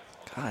too.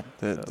 God.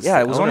 The Yeah,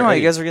 I was owner, wondering why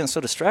you Eddie. guys were getting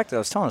so distracted. I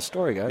was telling a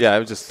story, guys. Yeah, I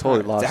was just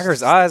totally lost.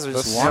 Dagger's eyes were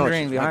Those just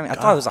wandering sandwiches, behind me. my I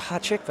God. thought it was a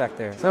hot chick back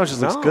there. Sandwiches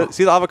looks No. good.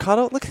 See the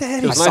avocado? Look at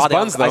Eddie. It was nice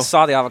buns, I though.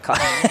 saw the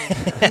avocado.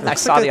 I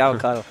saw the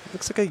avocado.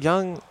 Looks like a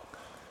young.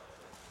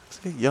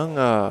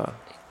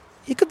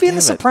 He could be in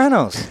The Damn it.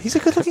 Sopranos. He's a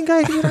good-looking guy.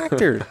 He could be an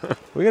actor.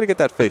 We got to get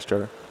that face,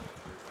 Trevor.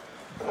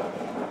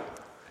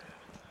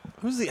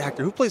 Who's the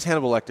actor? Who plays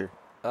Hannibal Lecter?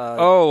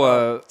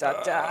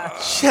 Shut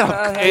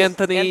up.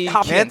 Anthony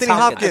Hopkins. Anthony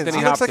Hopkins. Anthony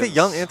He looks like a Hopkins.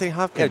 young Anthony Yeah,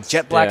 Hopkins.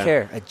 jet black Yeah.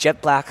 hair. A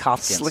jet black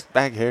Hopkins. Slick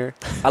back hair.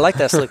 I like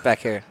that slick back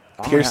hair.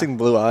 Oh, Piercing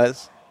blue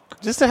eyes.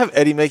 Just to have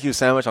Eddie make you a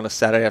sandwich on a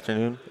Saturday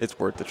afternoon, it's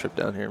worth the trip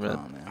down here, man.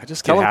 Oh, man. I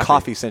just Tell get him happy.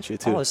 Coffee sent you,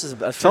 too. Oh, this is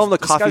Tell him the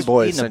this coffee guy's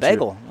boys eating a sent you.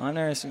 bagel. I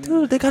never seen.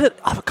 Dude, they got an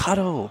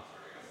avocado.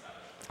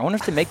 I wonder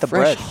if they make the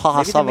Fresh bread.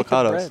 Haas Maybe they make the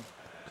avocados. bread.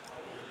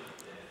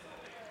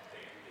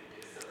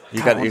 You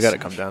God, got I to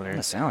want come down I here. want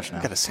a sandwich You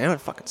now. got a sandwich?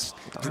 Fucking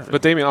starving.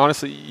 But Damien,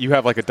 honestly, you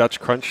have like a Dutch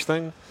Crunch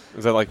thing?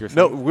 Is that like your thing?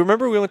 No,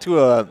 remember we went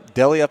to a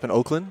deli up in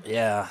Oakland?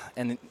 Yeah,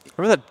 and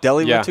Remember that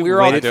deli we Yeah. went to? We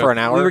were all- waited for an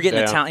hour. we were getting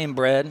Yeah. Italian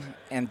bread,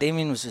 and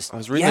Damien was just. I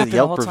was reading yapping the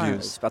Yelp the whole time.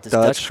 reviews. It's about this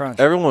Dutch crunch.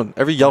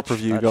 Every Yelp Dutch,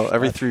 review, you Dutch, go,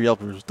 every Dutch. 3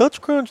 Yelp reviews, Dutch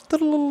Crunch,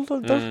 Dutch Crunch.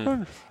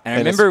 And I And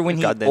remember it's when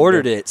he goddamn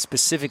ordered good. it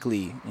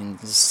specifically, and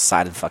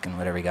decided fucking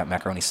whatever he got,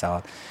 macaroni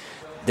salad.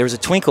 There was a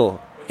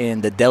twinkle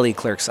in the deli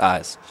clerk's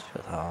eyes.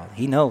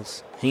 He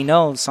knows. He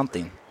knows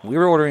something. We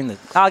were ordering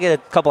I'll get a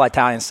couple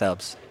Italian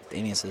subs.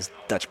 Damien says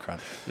Dutch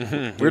crunch.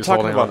 Mm-hmm. We're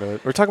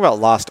talking about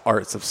lost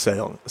arts of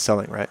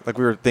selling, right? Like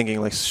we were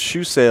thinking, like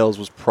shoe sales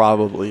was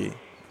probably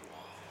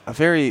a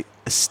very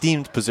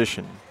esteemed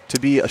position to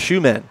be a shoe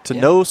man, to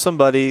know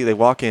somebody. They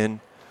walk in,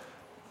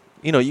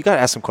 you got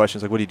to ask some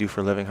questions like, what do you do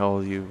for a living? How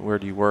old are you? Where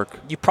do you work?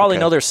 You probably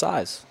know their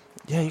size.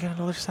 Yeah, you got to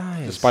know their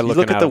size. Just by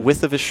looking look at the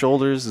width of his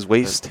shoulders, his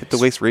waist,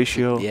 hip-to-waist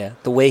ratio. Yeah,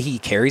 the way he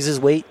carries his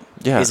weight.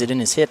 Yeah. Is it in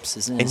his hips?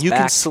 Is it in his back? And you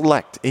can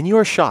select in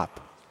your shop,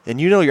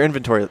 and you know your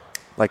inventory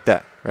like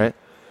that, right?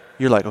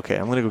 You're like, okay,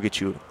 I'm going to go get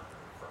you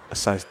a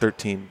size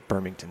 13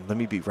 Burlington. Let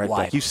me be right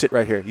back. You sit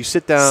right here. You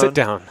sit down. Sit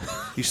down.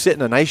 You sit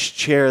in a nice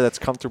chair that's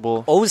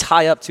comfortable. Always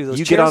high up, too. Those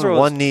you chairs get on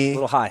one knee. A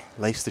little high.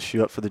 Lace the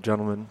shoe up for the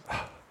gentleman.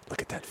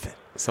 Look at that fit.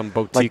 Some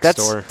boutique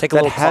store. Take a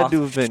little had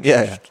to have been,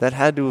 that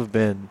had to have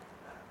been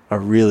a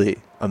really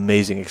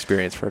amazing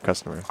experience for a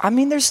customer. I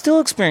mean, there's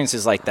still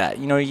experiences like that.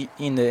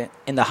 In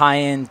the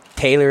high-end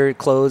tailored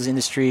clothes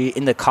industry,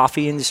 in the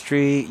coffee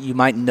industry, you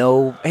might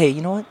know, hey,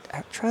 you know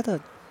what? Try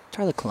the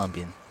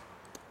Colombian.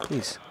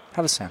 Please,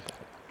 have a sample.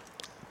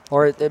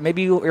 Or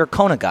maybe you're a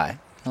Kona guy.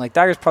 Like,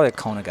 Dagger's probably a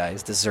Kona guy.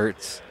 His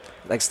desserts.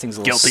 Likes things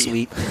a little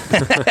sweet.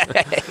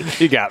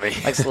 You got me.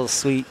 Likes a little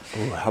sweet.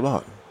 Ooh, how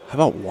about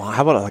wine?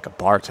 How about like a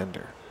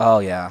bartender? Oh,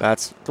 yeah.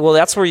 That's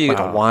where you... like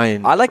a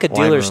wine. I like a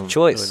dealer's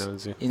choice.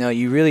 Really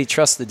you really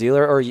trust the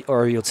dealer,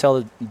 or you'll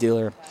tell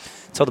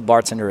the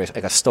bartender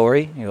like a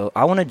story. You go,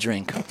 I want to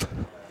drink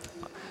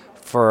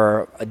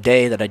for a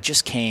day that I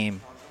just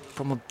came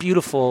from a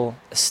beautiful,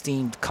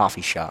 esteemed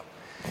coffee shop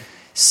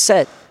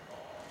set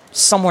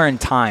somewhere in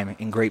time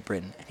in Great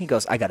Britain. And he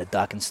goes, I got a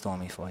Doc and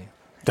Stormy for you.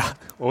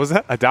 What was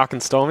that? A Doc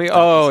and Stormy?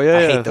 Oh, yeah.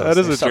 I hate those. That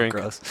is They're a so drink.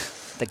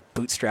 Gross. Like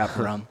bootstrap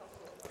rum.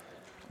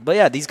 But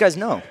yeah, these guys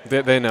know.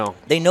 They know.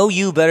 They know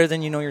you better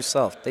than you know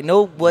yourself. They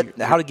know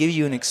how to give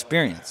you an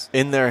experience.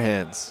 In their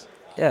hands.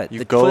 Yeah,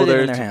 you go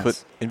there to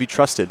and be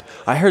trusted.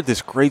 I heard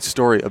this great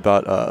story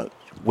about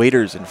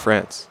waiters in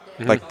France,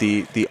 like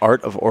the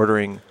art of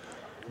ordering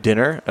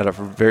dinner at a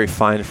very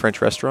fine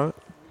French restaurant.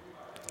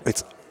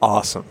 It's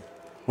awesome.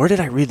 Where did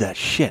I read that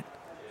shit?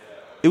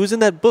 It was in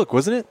that book,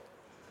 wasn't it?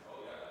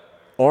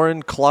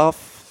 Oren Clough,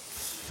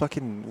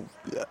 fucking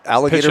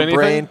alligator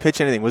brain, pitch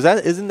anything.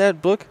 Isn't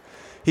that book?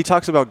 He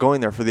talks about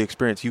going there for the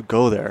experience. You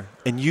go there,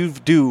 and you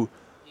do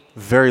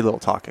very little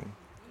talking.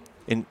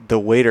 And the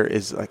waiter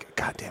is like,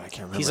 God damn, I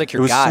can't remember. He's like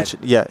your guide.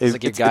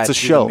 It's a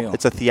show.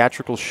 It's a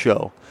theatrical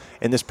show.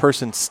 And this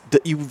person,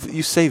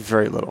 you say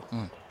very little.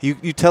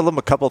 You tell him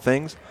a couple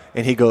things,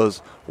 and he goes,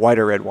 white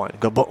or red wine.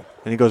 Go, boom.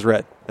 And he goes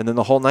red. And then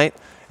the whole night,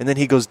 and then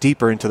he goes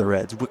deeper into the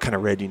reds. What kind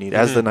of red you need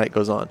as the night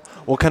goes on.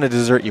 What kind of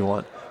dessert you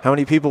want. How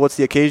many people, what's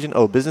the occasion?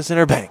 Oh, business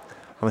dinner, bang.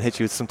 I'm going to hit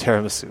you with some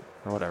tiramisu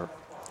or whatever.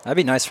 That'd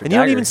be nice for And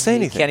Dagger. you don't even say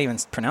anything. He can't even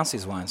pronounce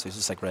these wines, so he's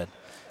just like red.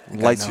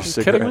 Lights your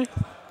cigarette. Kidding me?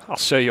 I'll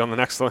show you on the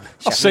next one.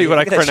 I'll show you what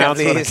I pronounce.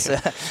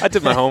 I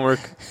did my homework.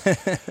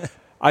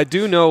 I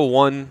do know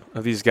one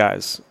of these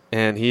guys,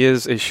 and he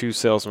is a shoe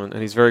salesman,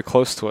 and he's very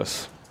close to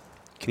us.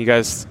 Can you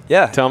guys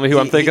tell me who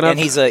I'm thinking of? And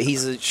he's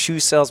a shoe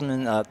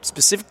salesman,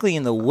 specifically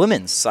in the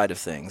women's side of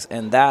things,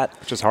 and that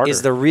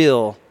is the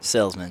real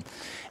salesman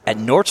at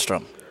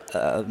Nordstrom,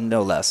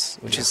 no less,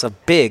 which is a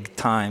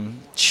big-time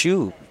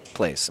shoe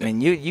place. I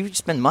mean, you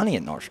spend money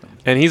at Nordstrom.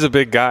 And he's a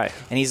big guy.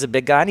 And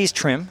he's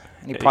trim,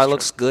 and he probably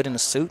looks good in a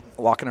suit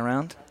walking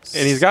around.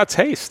 And he's got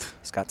taste.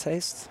 He's got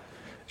taste.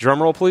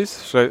 Drum roll,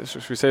 please.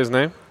 Should we say his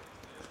name?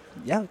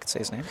 Yeah, we can say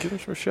his name. Give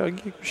him a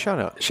shout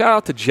out. Shout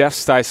out to Jeff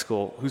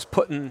Steischel, who's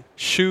putting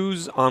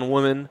shoes on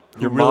women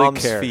who your really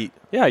mom's care. Feet.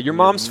 Yeah, your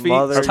mom's feet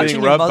are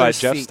being rubbed by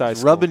Jeff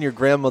Steischel. Rubbing your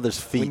grandmother's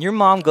feet. When your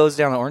mom goes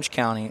down to Orange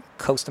County,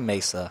 Costa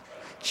Mesa,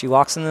 she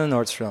walks into the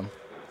Nordstrom.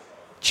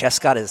 Jeff's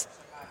got his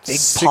big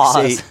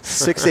paws.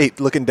 6'8",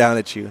 looking down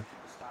at you.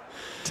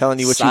 Telling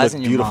you what you look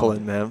beautiful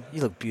in, ma'am.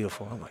 You look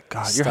beautiful. Oh, my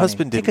God. Stunning. Your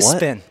husband did what? what?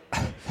 Take a spin.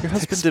 Your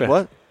husband did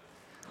what?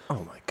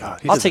 Oh, my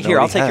God. I'll take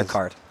your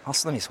card.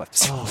 Let me swipe.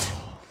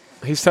 Oh.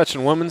 He's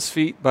touching women's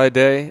feet by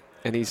day,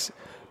 and he's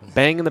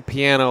banging the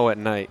piano at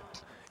night.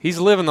 He's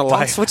living the life.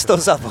 Don't switch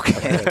those up,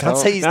 okay? Don't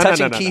say he's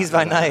touching keys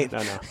by night.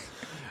 No.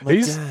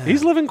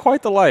 He's living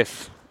quite the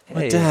life.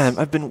 Madame,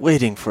 I've been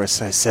waiting for a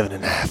size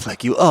 7.5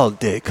 like you all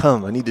day.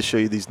 Come, I need to show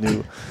you these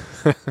new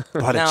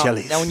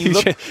Botticellis. Now when you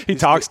look, he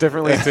talks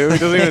differently too. He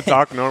doesn't even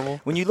talk normal.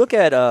 When you look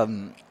at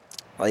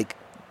like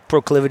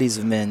proclivities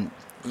of men,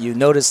 you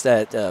notice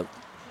that a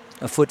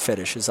foot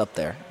fetish is up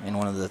there in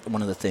one of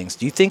the things.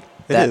 Do you think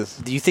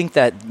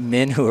that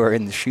men who are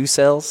in the shoe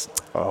sales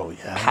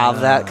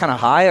have that kind of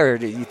high, or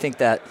do you think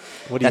that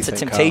that's a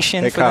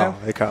temptation for them?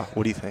 Hey, Kyle,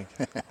 what do you think?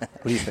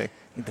 What do you think?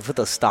 They put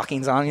those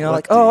stockings on,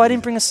 I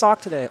didn't bring a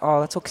sock today. Oh,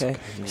 that's okay.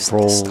 He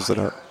rolls it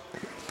up.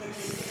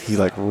 He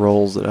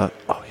rolls it up.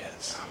 Oh,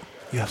 yes.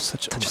 You have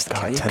such tennis,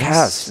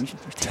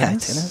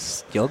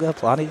 yoga,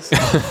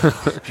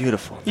 Pilates.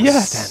 Beautiful.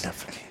 Yes. Stand up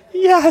for me.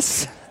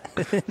 Yes.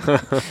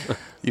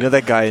 You know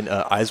that guy in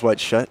Eyes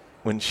Wide Shut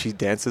when she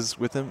dances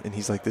with him, and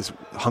he's like this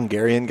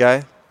Hungarian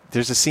guy,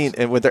 there's a scene,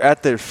 and when they're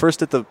at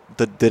the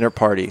dinner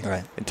party,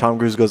 right. And Tom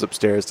Cruise goes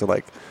upstairs to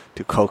like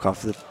do coke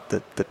off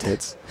the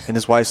tits, and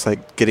his wife's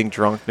like getting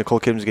drunk. Nicole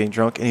Kidman's getting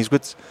drunk, and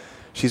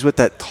she's with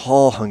that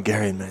tall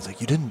Hungarian man. He's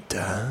like, "You didn't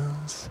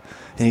dance,"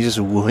 and he's just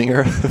wooing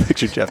her.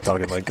 Picture Jeff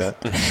talking like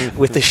that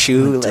with the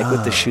shoe,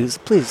 with the shoes.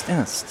 Please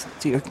dance.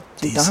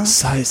 These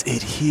size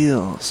 8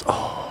 heels.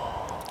 Oh.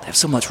 They have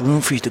so much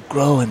room for you to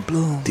grow and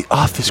bloom. The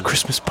office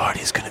Christmas party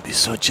is going to be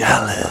so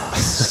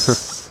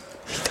jealous.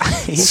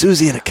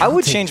 Susie and accounting. I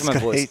would change my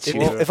voice.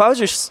 If I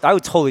was I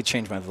would totally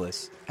change my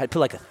voice. I'd put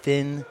like a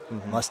thin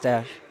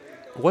mustache.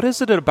 What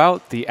is it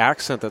about the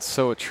accent that's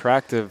so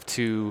attractive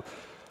to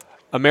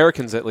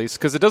Americans, at least?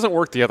 Because it doesn't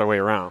work the other way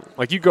around.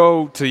 Like, you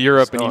go to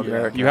Europe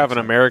and you have an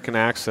American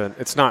accent.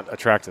 It's not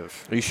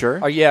attractive. Are you sure?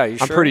 Oh, yeah. Are you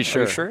sure? I'm pretty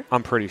sure. Are you sure?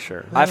 I'm pretty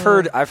sure. I've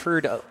heard.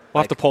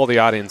 We'll have to poll the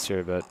audience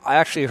here, but I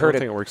actually heard I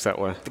don't think it works that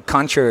way. The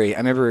contrary. I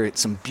remember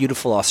some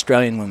beautiful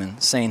Australian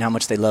women saying how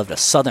much they loved a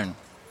Southern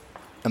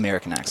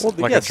American accent.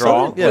 Like a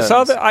draw?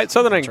 Southern, yeah.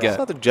 Southern I can get.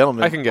 Southern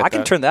gentleman. I can get I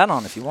can turn that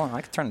on if you want.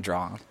 I can turn a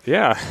draw on.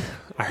 Yeah.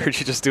 I heard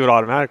you just do it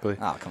automatically.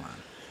 Oh, come on.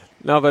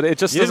 No, but it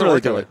just doesn't really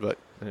work do that it. way.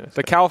 But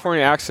the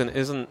California accent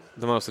isn't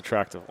the most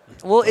attractive one.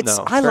 Well, it's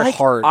very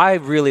hard. I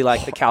really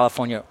like the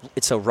California.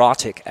 It's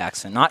erotic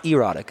accent, not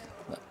erotic.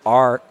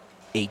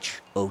 RHOTIC.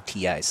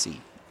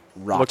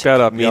 Look that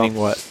up. Meaning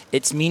what?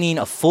 It's meaning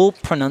a full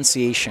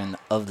pronunciation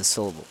of the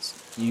syllables.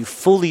 You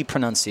fully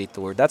pronunciate the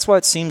word. That's why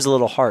it seems a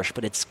little harsh,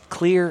 but it's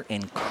clear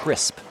and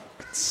crisp.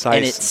 Concise,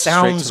 and it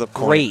sounds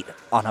great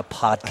on a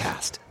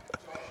podcast.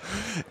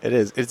 It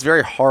is. It's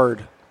very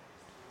hard.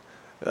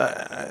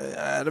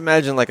 I'd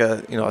imagine like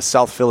a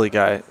South Philly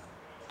guy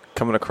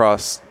coming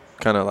across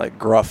kind of like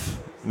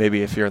gruff,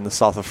 maybe if you're in the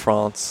south of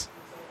France,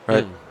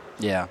 right?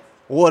 Yeah.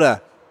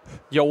 Water.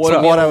 Yo, what Some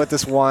up? water with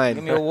this wine.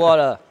 Give me a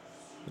water.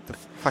 With the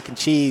fucking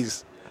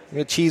cheese. Give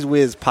me a cheese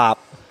whiz pop.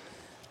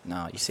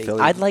 No, you say,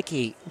 Philly. I'd like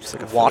a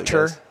like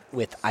water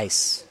with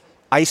ice.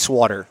 Ice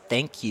water.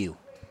 Thank you.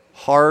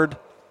 Hard.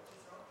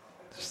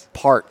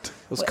 Part.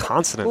 Those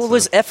consonants. Well,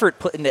 there's effort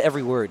put into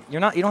every word. You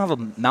don't have a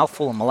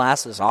mouthful of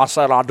molasses. I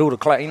said I do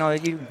declare.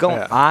 You go.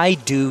 Yeah. I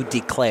do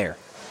declare.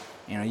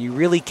 You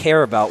really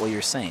care about what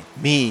you're saying.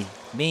 Me.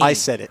 I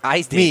said it.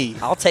 I did. Me.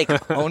 I'll take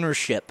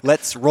ownership.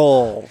 Let's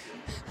roll.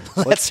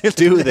 Let's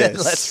do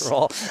this. Let's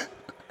roll.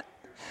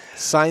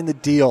 Sign the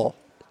deal.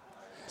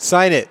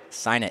 Sign it.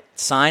 Sign it.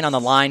 Sign on the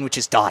line which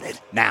is dotted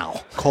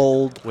now.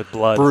 Cold with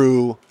blood.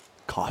 Brew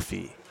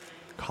coffee.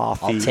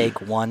 Coffee. I'll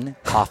take one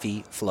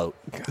coffee float.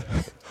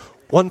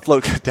 One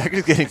float.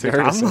 Decker's getting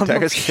nervous.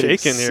 I'm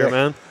shaking here,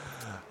 man.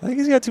 I think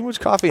he's got too much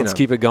coffee in him. Let's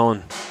keep it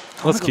going.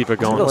 Let's keep it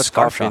going. Go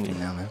scarf shopping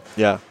now, man.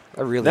 Yeah.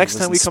 I really next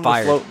was time we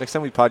inspired. come to Float, next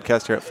time we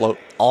podcast here at Float,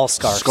 all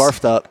scarves.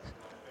 Scarfed up.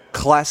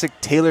 Classic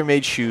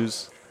tailor-made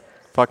shoes.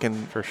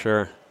 Fucking for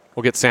sure.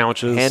 We'll get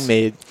sandwiches.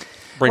 Handmade.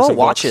 Bring some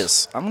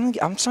watches. I'm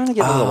trying to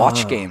get into the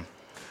watch game.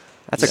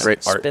 That's a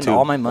great art Spend too.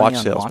 all my money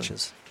on salesman.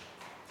 watches.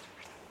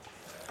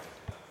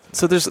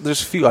 So there's a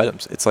few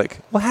items. It's like,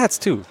 well, hats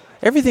too.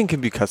 Everything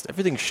can be custom.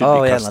 Everything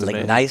should be custom.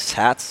 Like nice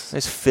hats.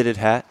 Nice fitted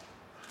hat.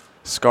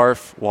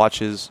 Scarf,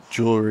 watches,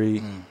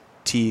 jewelry,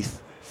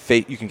 teeth,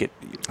 you can get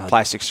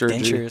plastic surgery.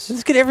 Dentures.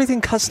 Let's get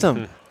everything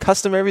custom.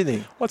 Custom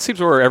everything. Well, it seems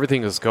where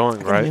everything is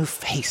going, right? A new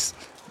face.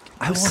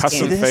 I want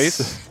custom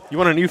face. You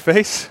want a new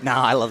face? No,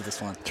 I love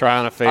this one. Try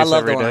on a face I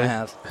love every the one day. I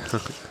have.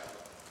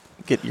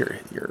 Get your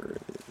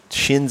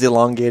shins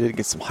elongated.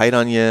 Get some height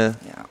on you. Yeah,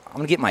 I'm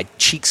gonna get my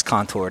cheeks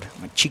contoured,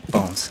 my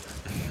cheekbones.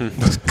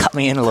 Just cut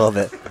me in a little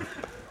bit.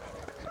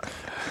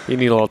 You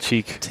need a little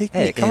cheek.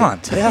 Come on.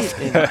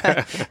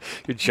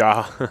 Your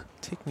jaw.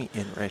 Take me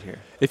in right here.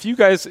 If you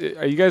guys,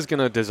 are you guys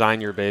gonna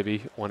design your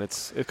baby when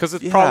it's? Because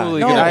it's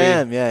probably gonna be. I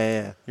am.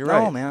 Yeah. You're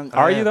right. No, man.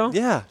 Are you though?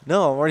 Yeah.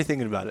 No, I'm already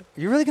thinking about it.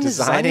 You're really gonna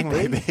Designing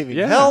design my a baby?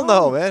 baby? Hell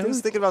no, man.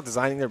 Who's thinking about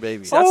designing their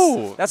baby?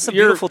 That's the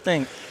beautiful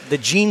thing. The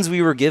genes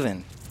we were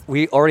given,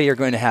 we already are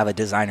going to have a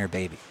designer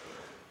baby.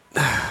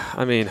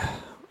 I mean,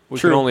 we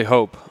can only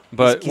hope.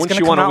 But He's wouldn't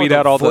you come want to out weed with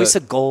out all voice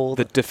of gold,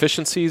 the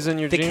deficiencies in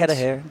your thick genes? head of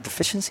hair,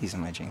 deficiencies in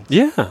my genes.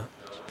 Yeah.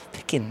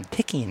 Picking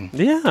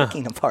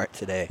apart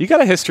today. You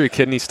got a history of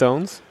kidney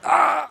stones.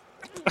 That's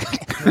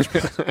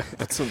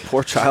some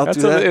poor child. That's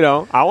do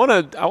that. I want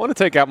to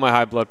take out my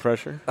high blood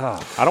pressure. I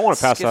don't want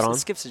to pass that on. It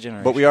skips a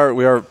generation. But we are.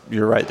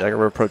 You're right, Dagger.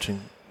 We're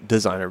approaching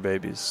designer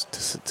babies,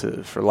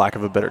 to for lack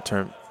of a better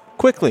term,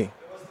 quickly.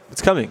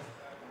 It's coming.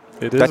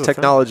 It is that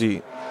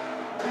technology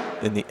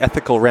and the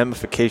ethical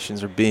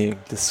ramifications are being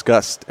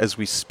discussed as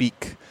we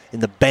speak in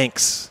the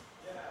banks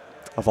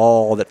of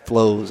all that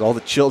flows, all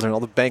the children,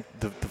 all the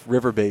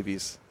river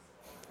babies.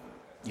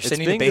 You're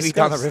sending the baby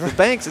down the river? The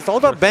banks. It's all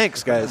about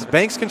banks, guys.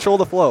 Banks control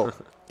the flow.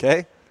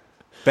 Okay?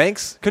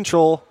 Banks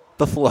control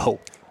the flow.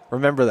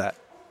 Remember that.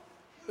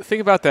 The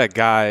thing about that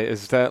guy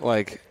is that,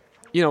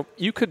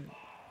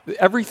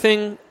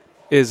 everything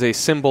is a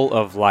symbol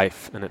of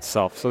life in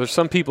itself. So there's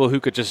some people who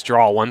could just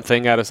draw one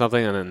thing out of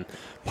something and then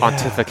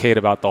pontificate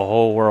about the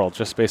whole world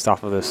just based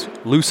off of this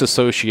loose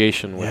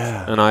association with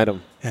an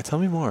item. Yeah, tell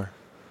me more.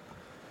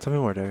 Tell me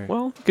more, Derek.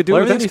 Well, you could do it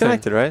with everything's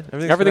anything. connected, right?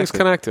 Everything's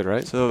connected,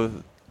 right? So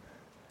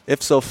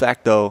ipso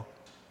facto,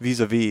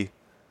 vis-a-vis.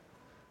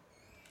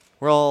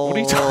 We're all. What are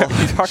you talking?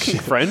 Are you talking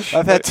French?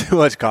 I've had too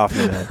much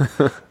coffee, man.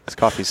 This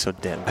coffee's so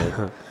damn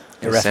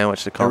good.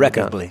 Sandwich to calm me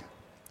down. Irrecoverably.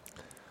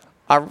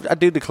 I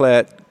do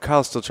declare,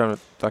 Kyle's still trying to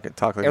fucking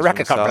talk like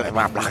Irrecoverably.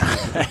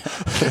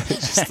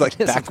 Just like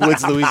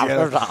backwoods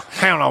Louisiana.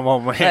 Hell no,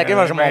 man. Yeah, give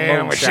us some more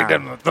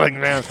moonshine.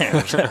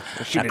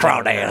 I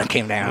crawled down. I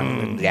came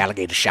down. The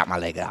alligator shot my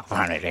leg off.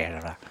 I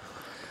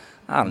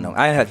don't know.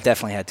 I have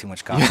definitely had too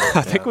much coffee.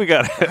 I think we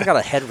got I got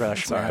a head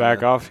rush.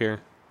 back off here.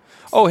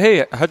 Oh,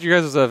 hey, how'd you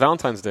guys'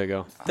 Valentine's Day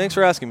go? Thanks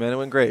for asking, man. It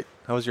went great.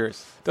 How was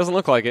yours? Doesn't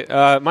look like it.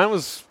 Mine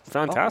was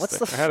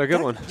fantastic. I had a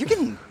good one. You're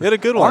getting You had a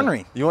good one.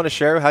 ornery. You want to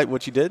share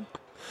what you did?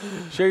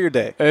 Share your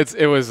day.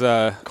 It was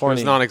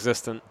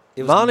non-existent.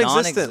 It was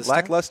Non-existent,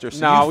 lackluster. So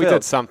No, you we failed.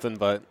 did something,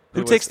 but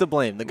Who takes the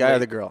blame? The guy or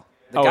the girl?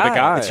 the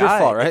guy. It's your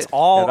fault, right? It's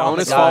all the on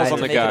onus the falls guy on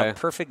to the make guy. it a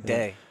perfect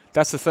day.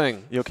 That's the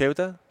thing. You okay with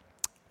that?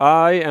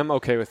 I am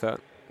okay with that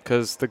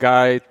because the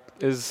guy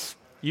is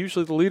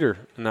usually the leader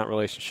in that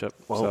relationship.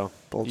 So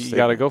bold you statement.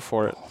 got to go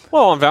for it.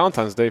 Well, on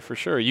Valentine's Day for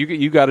sure.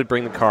 You got to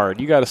bring the card.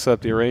 You got to set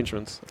up the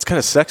arrangements. It's kind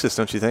of sexist,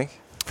 don't you think?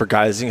 For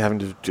guys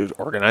having to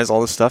organize all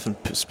this stuff and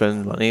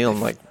spend money on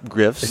like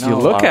gifts. If you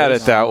look at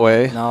it that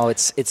way, No,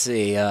 it's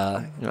a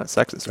You're not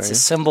sexist, it's right? a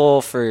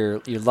symbol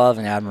for your love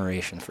and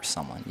admiration for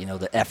someone. You know,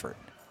 the effort.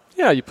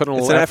 yeah, you put in a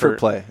It's little an effort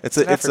play.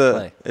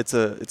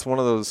 It's one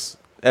of those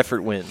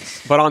effort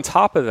wins. But on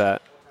top of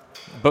that,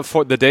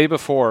 the day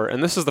before,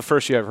 and this is the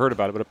first year I've heard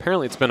about it, but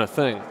apparently it's been a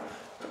thing.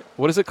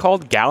 What is it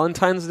called?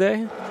 Galentine's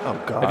Day?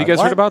 Oh God! Have you guys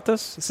heard about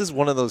this? This is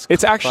one of those.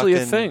 It's actually a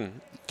fucking-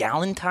 thing.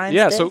 Galentine's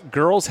Yeah, Day? so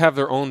girls have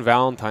their own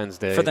Valentine's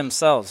Day. For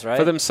themselves, right?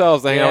 For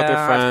themselves. They hang out with their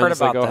Yeah, I've heard friends.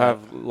 They about go that.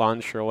 have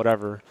lunch or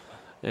whatever.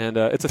 And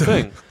it's a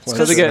thing.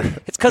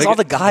 It's because all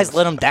the guys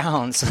let them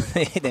down, so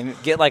they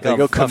get like They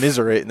go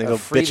commiserate and they a go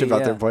bitch freebie, about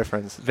yeah. their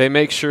boyfriends. They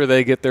make sure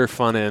they get their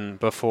fun in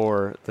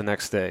before the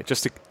next day,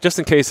 just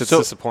in case it's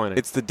disappointing.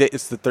 It's the day.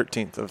 It's the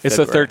 13th of. It's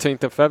February. the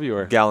 13th of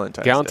February.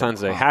 Galentine's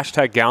Day. Huh.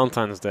 Hashtag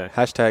Galentine's Day.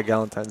 Hashtag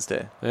Galentine's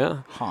Day. Yeah.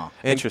 Huh.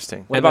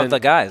 Interesting. What And about then- the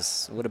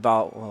guys? What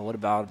about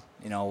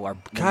our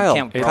Kyle.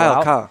 Can't bro Kyle.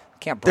 out? Kyle.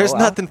 Can't bro There's out?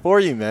 nothing for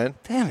you, man.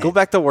 Damn it. Go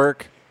back to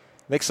work.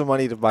 Make some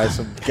money to buy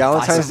some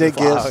Galentine's Day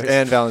flowers. gifts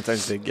and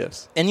Valentine's Day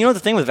gifts. And you know the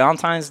thing with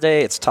Valentine's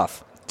Day, it's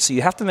tough. So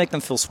you have to make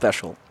them feel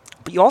special,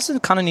 but you also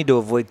kind of need to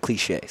avoid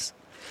cliches.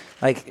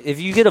 Like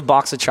if you get a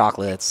box of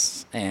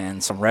chocolates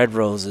and some red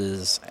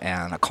roses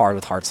and a card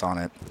with hearts on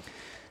it,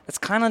 it's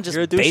kind of just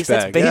You're a That's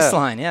douchebag,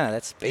 baseline. Yeah,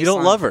 that's baseline. You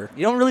don't love her.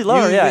 You don't really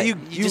love her. Yeah, You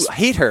just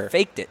hate her.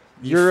 Faked it.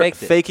 You're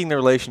faked it. faking the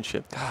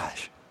relationship.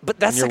 Gosh, but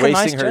that's And like you're a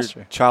nice wasting her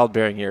gesture.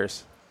 childbearing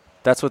years.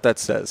 That's what that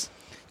says.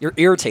 You're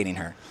irritating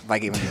her by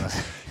giving you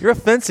this. You're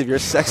offensive. You're a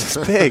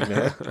sexist pig,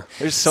 man.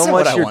 There's so This isn't much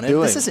what I you're wanted.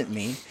 doing. This isn't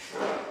me.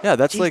 Yeah,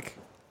 that's Gee. like,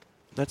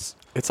 that's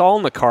It's all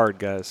in the card,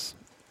 guys.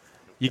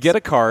 You get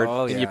a card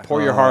Oh, and yeah. you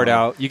pour your heart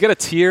out. You get a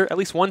tear, at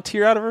least one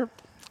tear out of her.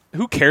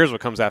 Who cares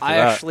what comes after I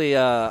that? actually,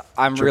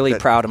 I'm Jerk really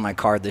that- proud of my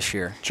card this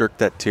year. jerk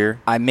that tear.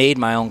 I made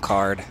my own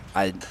card.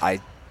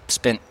 I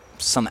spent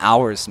some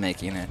hours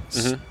making it.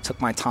 Took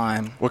my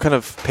time. What kind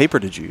of paper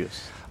did you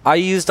use? I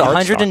used Cardstock.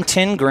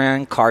 110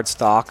 grand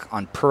cardstock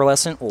on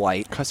pearlescent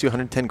white. Cost you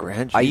 110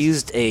 grand. I Jeez.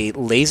 used a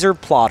laser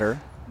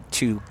plotter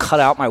to cut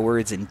out my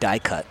words in die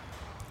cut.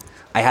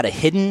 I had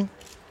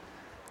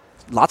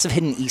lots of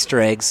hidden Easter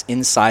eggs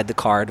inside the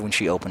card when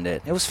she opened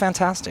it. It was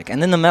fantastic.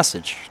 And then the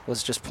message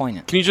was just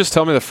poignant. Can you just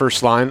tell me the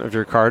first line of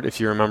your card if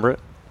you remember it?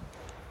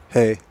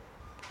 Hey. It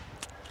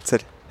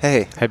said,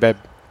 hey, Hey, babe.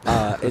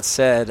 It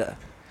said,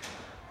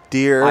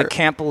 dear. I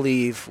can't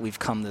believe we've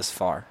come this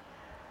far.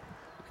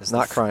 Is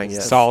Not the- crying is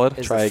yet. the- Solid.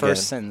 Is Try the again.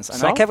 first sentence. And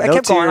Solid. I kept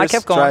No going. I tears.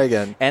 kept going. Try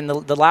again. And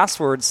the last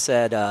word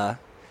said,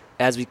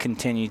 as we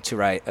continue to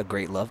write a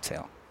great love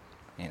tale.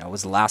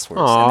 Was the last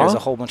words. Aw. And there's a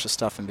whole bunch of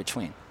stuff in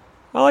between.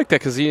 I like that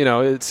because,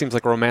 it seems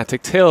like a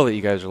romantic tale that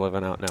you guys are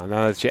living out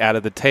now that you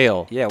added the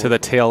tail to the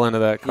tail end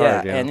of that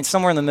card. Yeah, and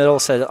somewhere in the middle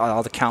said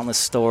all the countless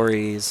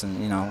stories,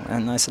 and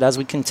and I said as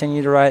we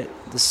continue to write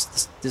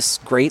this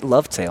great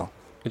love tale.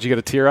 Did you get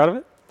a tear out of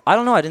it? I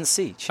don't know. I didn't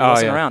see. She Oh,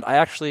 wasn't yeah. around. I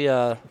actually.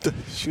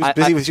 She was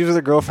busy. She was with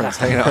her girlfriends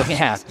hanging out.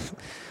 Yeah,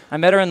 I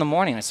met her in the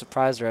morning. I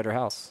surprised her at her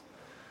house.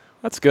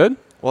 That's good.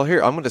 Well,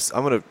 here I'm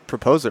gonna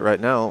propose it right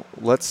now.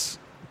 Let's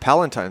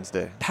Palentine's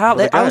Day. I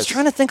was guys.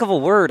 trying to think of a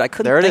word. I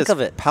couldn't There it think is.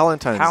 of it.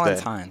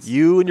 Palentine's Day.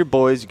 You and your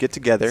boys, you get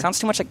together. Sounds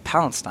too much like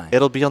Palestine.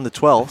 It'll be on the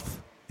 12th,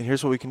 and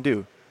here's what we can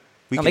do.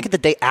 Make it the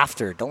day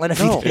after. Don't let it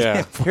No. be.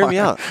 Yeah. Hear me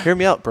out. Hear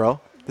me out, bro.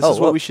 This is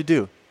what we should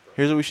do.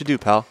 Here's what we should do,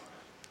 pal.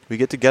 We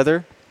get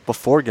together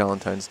before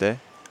Galentine's Day.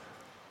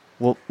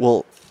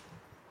 We'll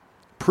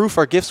proof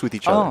our gifts with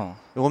each other. Oh.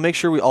 And we'll make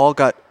sure we all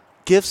got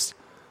gifts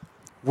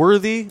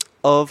worthy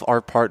of our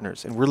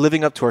partners, and we're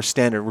living up to our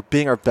standard. We're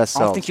being our best I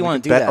selves. don't think you We wanna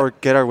can do bet that. or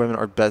get our women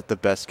the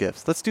best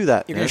gifts. Let's do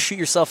that. You're man. gonna shoot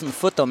yourself in the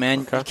foot, though,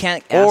 man. Okay. You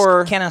can't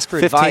Or ask for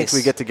 15th advice.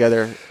 we get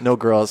together, no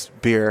girls,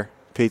 beer,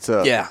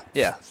 pizza,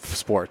 Yeah.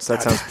 sports.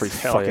 That sounds pretty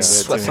Hell fucking yeah.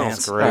 good. That to me.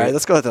 sounds great. All right,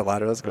 let's go with that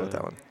ladder. Let's go with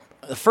that one.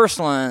 The first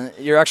one,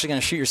 you're actually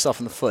going to shoot yourself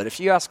in the foot. If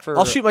you ask for...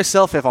 I'll shoot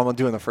myself if I'm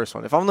doing the first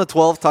one. If I'm on the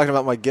 12th talking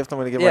about my gift I'm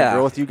going to give my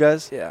girl with you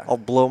guys, I'll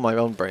blow my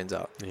own brains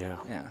out. Yeah.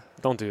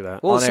 Don't do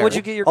that. Well, so what'd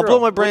you get your girl? I'll blow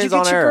my brains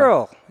on air.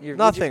 What'd you get your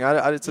girl? Nothing.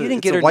 It's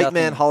a white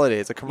man holiday.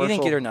 It's a commercial. You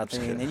didn't get her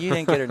nothing, and you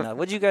didn't get her nothing.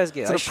 What'd you guys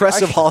get? It's an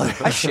oppressive holiday.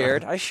 I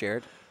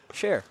shared.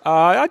 Share.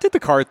 I did the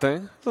card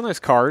thing. It's a nice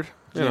card.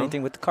 Did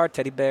anything with the card?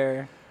 Teddy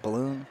bear,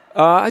 balloon?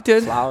 I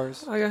did.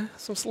 Flowers? I got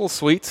some little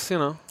sweets,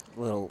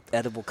 Little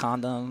edible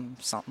condom,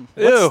 something.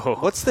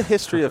 What's the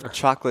history of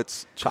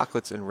chocolates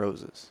and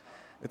roses?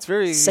 It's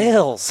very...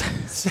 Sales.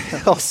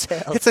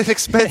 It's an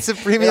expensive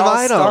premium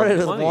item. Started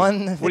with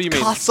one. What do you mean?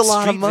 It costs a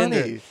lot of money.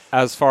 Vendor.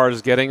 As far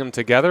as getting them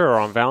together or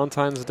on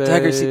Valentine's Day?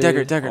 Dagger.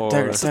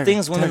 It's the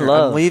things women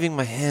love. I'm waving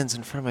my hands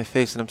in front of my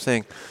face and I'm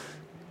saying,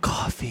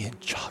 coffee and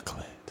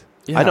chocolate.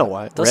 Yeah. I know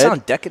why. Those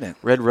sound decadent.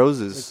 Red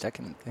roses.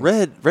 Decadent.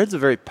 Red's a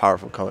very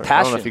powerful color. Passion.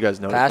 I don't know if you guys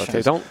know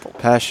Passion.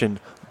 Passion.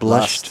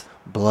 Blushed.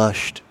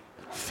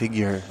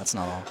 Figure. That's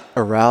not all.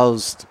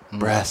 Aroused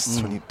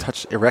breasts. When you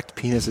touch erect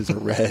penises are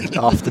red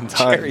oftentimes.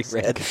 Cherry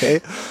red.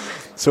 Okay?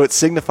 So it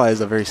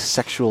signifies a very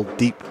sexual,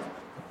 deep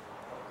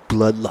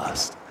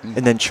bloodlust.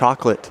 And then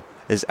chocolate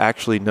is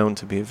actually known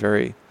to be a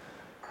very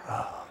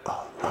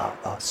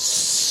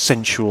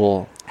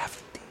sensual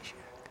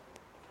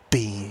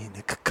bean,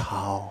 a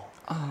cacao.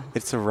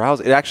 It's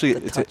aroused. It actually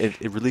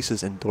it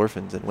releases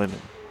endorphins in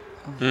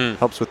women.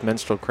 Helps with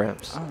menstrual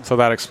cramps. So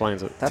that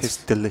explains it.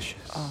 Tastes delicious.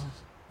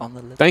 On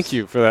the lips. Thank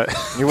you for that.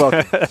 You're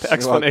welcome.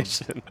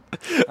 explanation.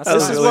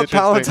 This is what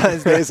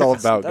Valentine's Day is all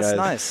about, That's guys.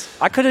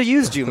 nice. I could have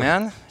used you,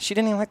 man. She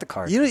didn't even like the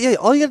card.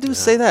 All you gotta do is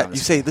say that. You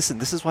say, listen,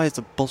 this is why it's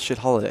a bullshit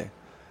holiday.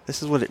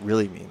 This is what it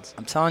really means.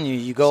 I'm telling you,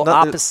 you go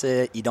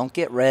opposite. You don't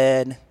get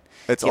red.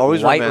 It's get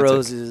always white romantic.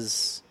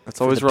 Roses.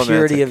 It's always the romantic.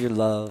 Purity of your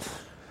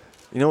love.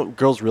 You know what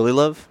girls really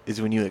love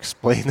is when you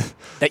explain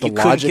That the you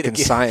couldn't logic get a and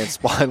gift. science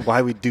behind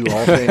why we do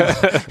all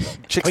things.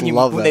 Chicks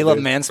love that. When they love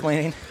dude.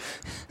 mansplaining.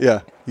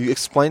 Yeah, you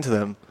explain to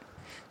them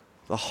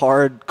the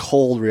hard,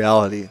 cold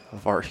reality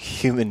of our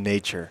human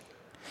nature.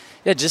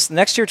 Yeah, just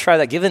next year try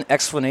that. Give an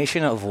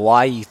explanation of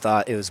why you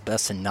thought it was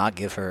best to not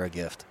give her a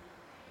gift.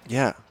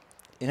 Yeah.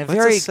 In a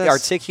very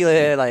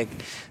articulate,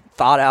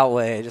 thought out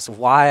way, just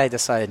why I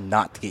decided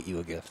not to get you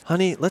a gift.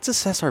 Honey, let's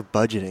assess our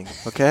budgeting,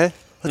 okay?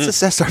 Let's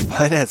assess our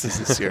finances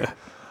this year.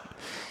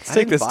 Let's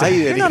take this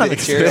day. You're not a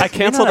material. I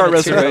canceled our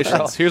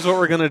reservations. Here's what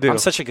we're going to do. I'm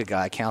such a good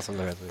guy. I canceled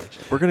the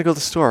reservation. We're going to go to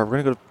the store.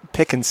 We're going to go to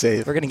Pick and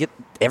Save. We're going to get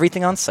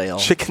everything on sale.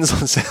 Chickens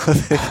on sale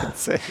at Pick and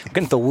Save. We're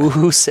going to the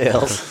woohoo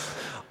sales.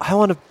 I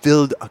want to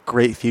build a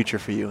great future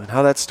for you. And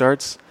how that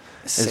starts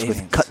is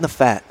with cutting the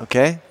fat,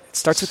 okay? It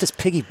starts with this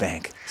piggy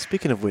bank.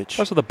 Speaking of which,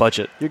 Starts with a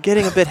budget. you're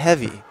getting a bit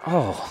heavy.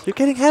 Oh. You're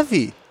getting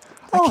heavy.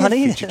 I can't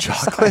honey. feed you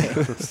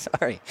chocolate.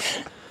 Sorry.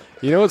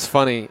 You know what's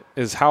funny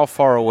is how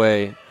far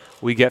away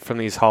we get from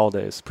these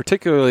holidays,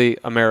 particularly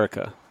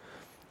America.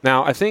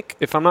 Now, I think,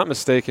 if I'm not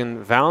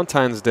mistaken,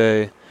 Valentine's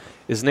Day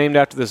is named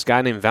after this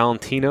guy named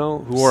Valentino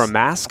who wore a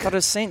mask. I thought it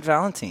was St.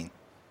 Valentine.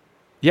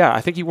 Yeah,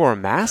 I think he wore a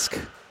mask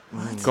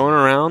going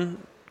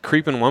around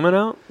creeping women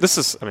out. This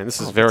is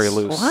very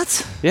loose.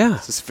 What? Yeah.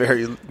 This is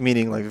very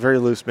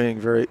loose, meaning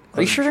very...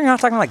 Are you sure you're not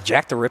talking like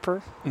Jack the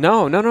Ripper?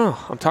 No.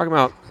 I'm talking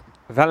about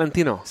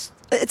Valentino.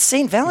 It's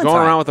St. Valentine.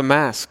 Going around with a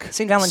mask.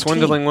 St. Valentine.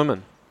 Swindling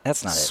women.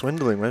 That's not it.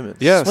 Swindling women.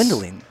 Yes.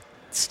 Swindling.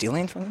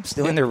 Stealing from them?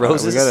 Stealing their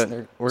roses?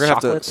 We're going to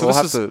have to... So We'll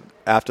this have to...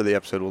 After the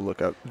episode, we'll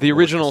look up... The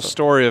original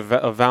story of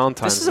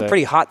Valentine's Day. This is a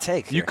pretty hot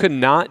take. You could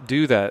not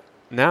do that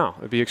now.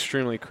 It'd be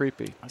extremely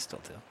creepy. I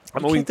still do.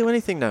 We can't do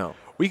anything now.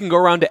 We can go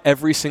around to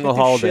every single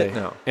Can't do shit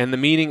holiday, now. and the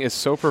meaning is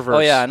so perverse. Oh,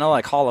 yeah. I know,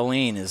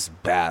 Halloween is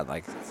bad.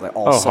 It's like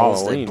All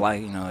Souls.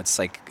 Halloween. It's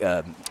like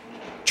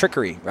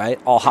trickery, right?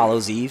 All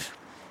Hallows Eve.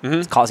 Mm-hmm.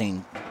 It's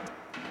causing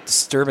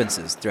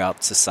disturbances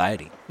throughout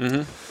society.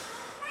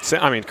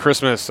 Mm-hmm.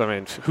 Christmas.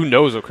 Who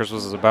knows what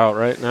Christmas is about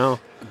right now?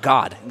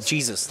 God,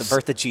 Jesus, the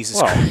birth of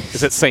Jesus Christ.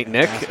 Is it Saint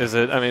Nick? Is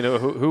it?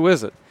 Who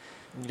is it?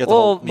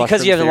 Well,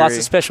 because you have lots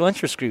of special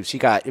interest groups. You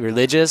got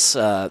religious,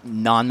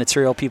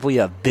 non-material people. You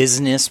have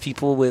business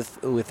people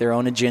with their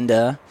own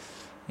agenda.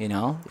 You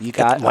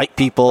got white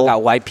people. You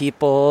got white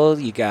people.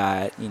 You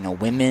got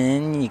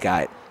women. You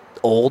got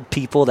old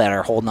people that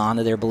are holding on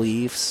to their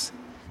beliefs.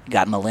 You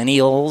got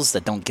millennials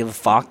that don't give a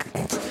fuck.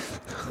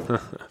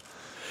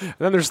 And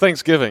then there's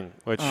Thanksgiving,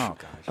 which. Oh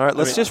gosh. All right,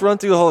 let's just run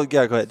through the whole...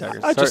 Yeah, go ahead, Dagger.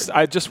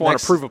 I just want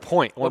to prove a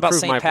point. What about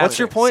St. Patrick's? What's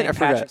your point? St. I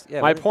forgot. Patrick's?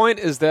 Yeah, My point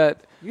is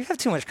that you have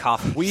too much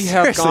coffee. we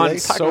have gone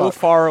Seriously, so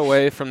far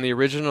away from the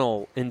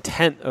original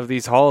intent of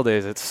these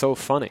holidays. It's so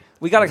funny.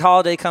 We got a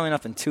holiday coming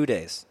up in 2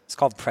 days. It's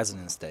called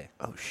President's Day.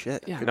 Oh,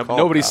 shit. Yeah, Good call,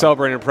 nobody's Kyle.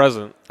 celebrating a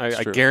president.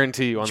 I true.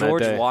 guarantee you on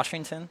George that day.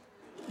 Washington.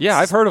 Yeah,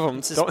 I've heard of him.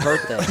 It's his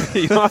birthday.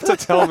 You don't have to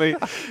tell me. You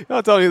don't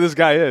have to tell me who this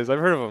guy is. I've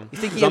heard of him. You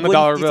think He's on the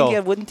dollar you bill. think he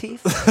had wooden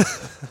teeth?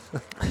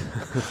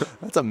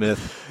 That's a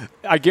myth.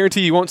 I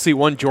guarantee you won't see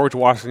one George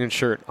Washington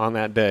shirt on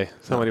that day.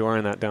 Somebody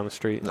wearing that down the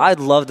street. I'd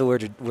love to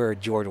wear a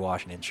George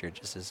Washington shirt.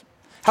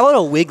 How about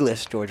a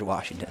wigless George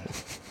Washington?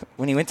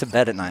 When he went to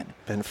bed at night,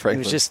 Ben he Franklin.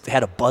 was just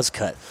had a buzz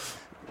cut.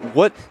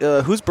 What?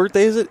 Whose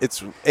birthday is it?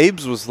 It's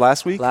Abe's was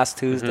last week. Last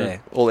Tuesday.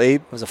 Mm-hmm. Old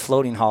Abe. It was a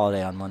floating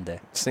holiday on Monday.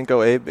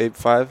 Cinco Abe. Abe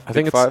 5. I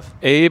think it's five.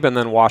 Abe and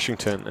then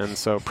Washington, and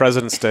so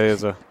President's Day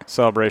is a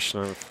celebration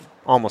of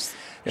almost.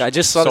 Yeah, I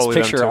just saw this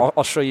solely picture. them two.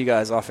 I'll show you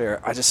guys off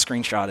air. I just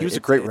screenshot it. He was a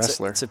great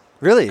wrestler.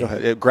 Really? Go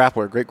ahead.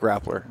 Grappler. Great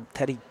grappler.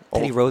 Teddy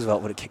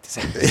Roosevelt would have kicked his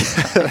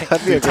ass.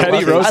 Teddy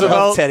I Roosevelt,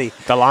 love Teddy.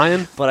 the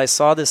Lion. But I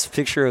saw this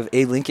picture of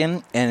Abe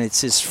Lincoln, and it's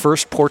his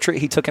first portrait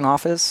he took in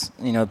office.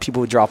 You know,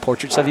 people would draw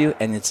portraits of you,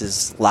 and it's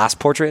his last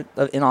portrait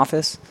in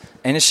office.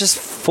 And it's just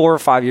 4 or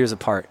 5 years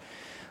apart.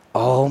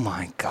 Oh,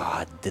 my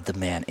God, did the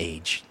man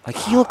age. Like,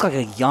 he looked like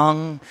a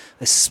young,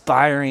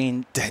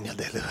 aspiring Daniel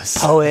Day-Lewis.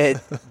 poet,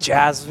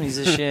 jazz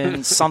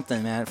musician,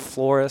 something, man,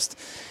 florist.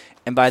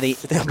 And by the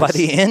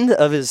end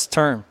of his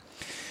term,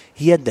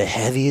 he had the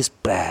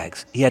heaviest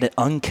bags. He had an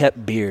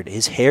unkept beard.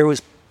 His hair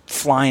was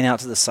flying out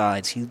to the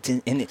sides. He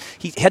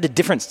had the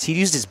difference. He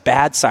used his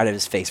bad side of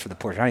his face for the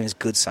portrait, not even his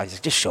good side. He's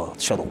like, just show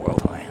the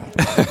world who I am.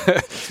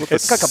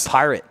 It's like a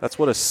pirate. That's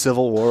what a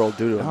civil war will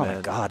do to a man. Oh,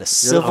 my God, a You're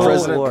civil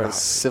president war. of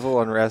civil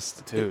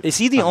unrest. Dude, Is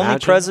he the only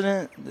imagine.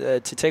 president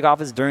to take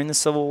office during the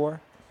Civil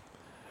War?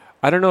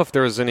 I don't know if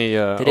there was any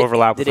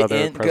overlap with other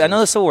presidents. I know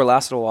the Civil War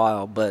lasted a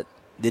while, but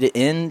did it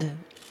end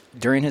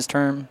during his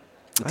term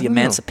with the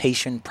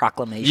Emancipation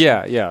Proclamation?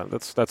 Yeah.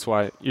 That's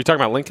why you're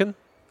talking about Lincoln.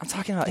 I'm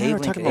talking about Yeah, Abe we're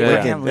Lincoln. talking about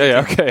Abraham Yeah.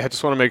 Lincoln. Okay. I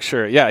just want to make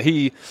sure. Yeah,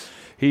 he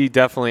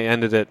definitely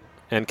ended it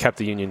and kept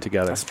the Union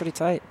together. That's pretty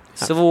tight.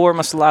 Civil War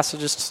must have lasted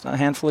just a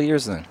handful of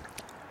years then.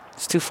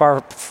 It's too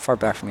far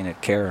back for me to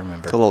care or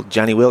remember. The little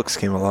Johnny Wilkes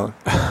came along.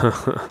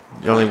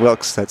 Johnny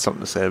Wilkes had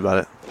something to say about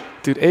it.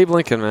 Dude, Abe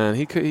Lincoln, man,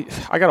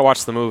 I got to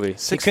watch the movie.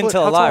 He couldn't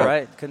tell a lie,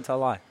 right? Couldn't tell a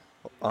lie.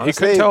 Honest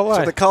couldn't Abe, tell that's why.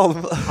 what they called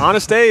him.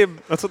 Honest Abe,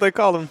 that's what they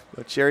called him.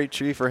 A cherry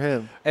tree for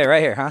him. Hey,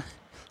 right here, huh?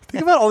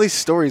 Think about all these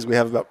stories we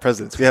have about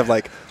presidents. We have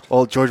like,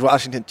 George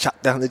Washington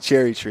chopped down the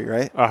cherry tree,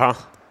 right? Uh-huh.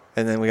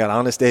 And then we got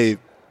Honest Abe.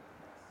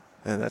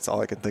 And that's all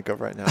I can think of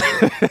right now.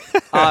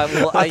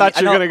 Well, I thought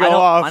you were going to go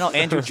off. I know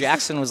Andrew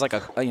Jackson was like a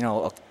kind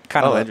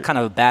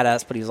of a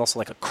badass, but he was also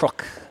like a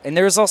crook. And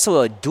there was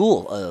also a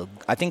duel.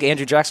 I think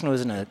Andrew Jackson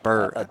was in a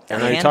Burr.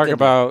 And are you talking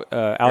about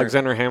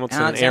Alexander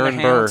Hamilton and Aaron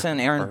Burr?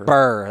 Aaron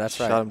Burr, that's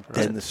right. Shot him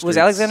dead in the streets. Was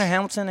Alexander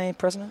Hamilton a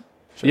president?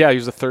 Yeah, he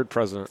was the third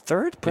president.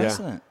 Third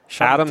president.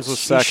 Adams was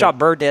He second. shot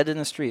Burr dead in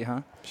the street,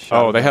 huh?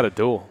 They had a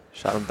duel.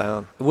 Shot him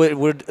down.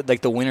 Would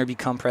like the winner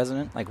become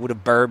president? Like, would a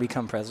Burr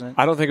become president?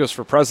 I don't think it was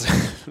for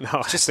president. No,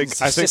 I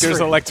think there's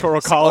for-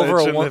 electoral college over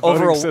a and wo- the over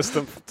voting a-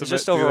 system. To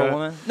Just do over that. a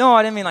woman? No,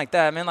 I didn't mean like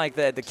that. I meant like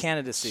the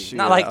candidacy.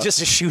 Not like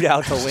just a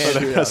shootout to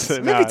win.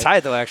 Shootout. Maybe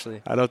tight though,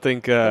 actually. I don't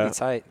think That'd be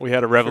tight. we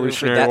had a If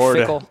Revolutionary that War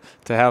fickle.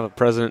 to have a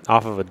president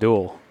off of a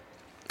duel.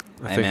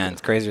 Hey man,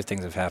 crazier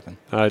things have happened.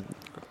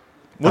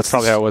 That's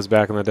probably how it was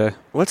back in the day.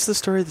 What's the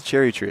story of the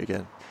cherry tree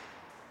again?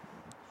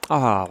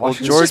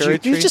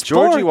 Washington's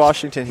George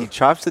Washington, he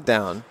chops it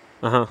down,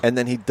 Uh-huh. and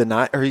then he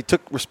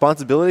took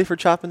responsibility for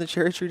chopping the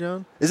cherry tree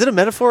down. Is it a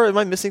metaphor? Am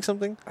I missing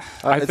something?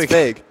 It's think-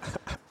 vague.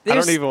 I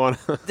don't even want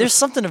to. There's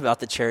something about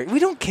the cherry. We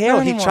don't care No,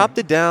 anymore. he chopped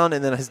it down,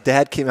 and then his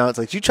dad came out. It's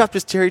like, you chopped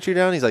this cherry tree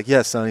down? He's like,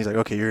 yes, son. He's like,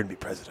 okay, you're going to be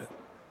president.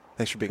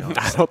 Thanks for being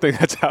honest. I don't think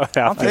that's how it I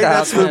I happened. think Yeah,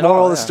 that's that's the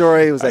moral of the yeah.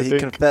 story was that I he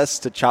think-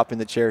 confessed to chopping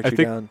the cherry I tree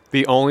think down,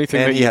 the only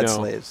thing and that he you had know,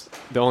 slaves.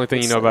 the only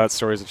thing you know about that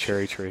story is a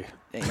cherry tree.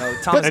 You know,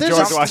 But there's-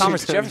 Thomas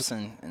Washington.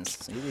 Jefferson, and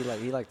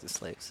he liked the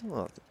slaves.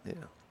 Well, yeah,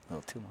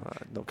 Oh, too much.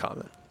 no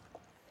comment.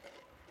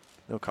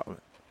 No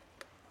comment.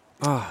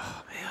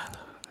 Oh,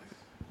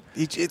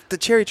 man. The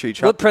cherry tree.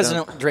 chopped What it down.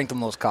 president drank the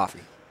most coffee?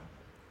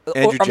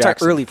 Andrew I'm sorry,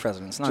 Jackson. early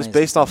presidents. Not Just any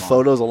based off mom.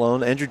 photos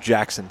alone, Andrew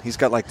Jackson. He's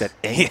got like that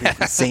angry,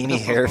 zany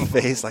hair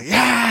face. Like,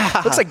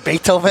 yeah, Looks like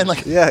Beethoven.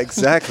 Like yeah,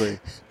 exactly.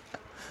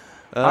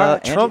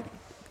 right, Trump.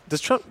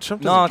 Does Trump?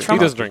 Trump no, doesn't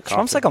Trump doesn't drink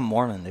Trump's coffee. like a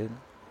Mormon, dude.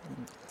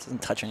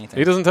 Doesn't touch anything.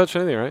 He doesn't touch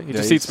anything, right? He Yeah,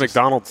 just he eats just-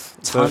 McDonald's.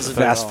 Tons of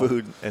fast alcohol.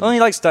 food. And Well, he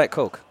likes Diet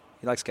Coke.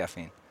 He likes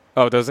caffeine.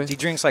 Oh, does he? He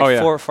drinks like Oh,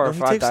 yeah. four No, or he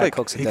five takes Diet like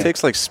Cokes a he day.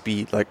 takes like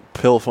speed, like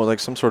pill for like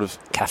some sort of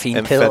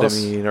Caffeine pills,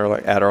 amphetamine or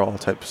like Adderall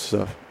type of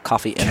stuff.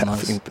 coffee enemas,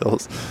 Caffeine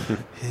pills.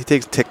 He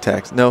takes Tic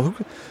Tacs. No,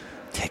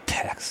 Tic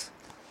Tacs.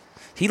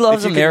 He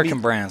loves If you could American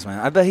meet- brands, man.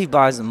 I bet he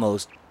buys the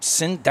most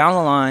down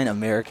the line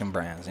American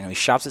brands. You know, he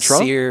shops at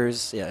Trump?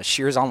 Sears. Yeah,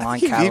 Sears online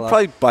he catalog.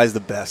 probably buys the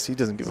best. He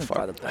doesn't give a Doesn't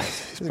buy fuck. the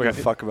best. He doesn't give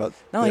a fuck about.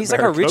 No, the he's like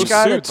a American- rich Those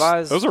guy that suits,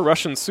 buys. those are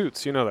Russian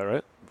suits. You know that,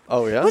 right?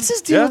 Oh yeah. What's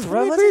his deal Yeah. with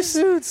Russia? Very What's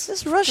suits.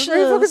 this Russia?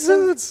 Very fucking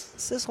suits.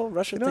 It's this whole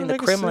Russia You know, thing, the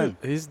make a Kremlin.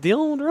 He's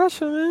dealing with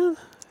Russia, man.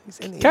 He's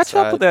in the Catch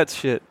up inside. with that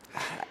shit.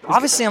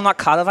 Obviously, I'm not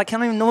caught up. I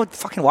can't even know what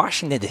fucking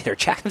Washington did or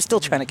Jack. I'm still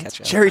trying to catch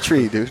up. Cherry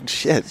tree, dude.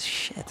 Shit.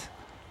 Shit.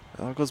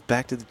 It all goes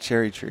back to the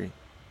cherry tree.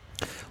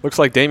 Looks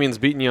like Damien's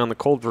beating you on the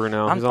cold brew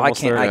now. He's I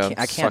almost can't. there. Yeah,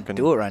 I can't sucking-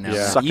 do it right now.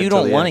 yeah. sucking You till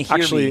don't the want to end. hear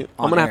Actually, me.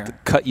 I'm gonna have to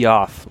cut you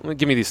off.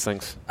 Give me these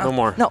things. No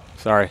more. no.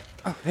 Sorry.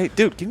 Hey,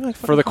 dude, give me my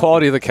For the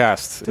quality of the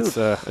cast, Dude. it's,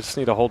 I just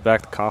need to hold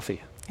back the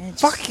coffee.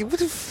 Fuck you. What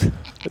the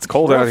It's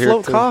cold out here.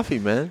 Float too. coffee,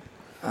 man.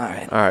 All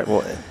right, All right.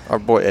 Well, our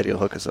boy Eddie will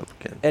hook us up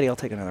again. Eddie, I'll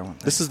take another one.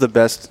 This is the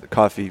best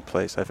coffee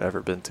place I've ever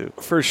been to,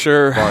 For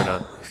sure. bar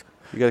none.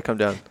 You got to come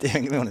down.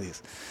 Damn, give me one of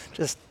these.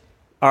 Just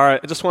All right.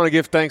 I just want to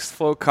give thanks to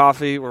Float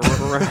Coffee. We're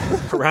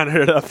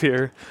rounding it up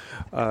here.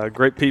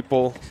 Great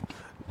people.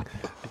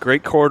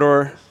 Great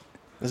corridor.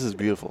 This is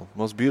beautiful.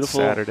 Most beautiful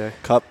Saturday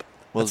cup.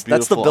 That's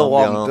the Bill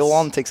Walton. Bill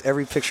Walton takes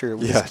every picture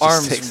with his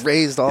arms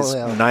raised all the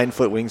way out.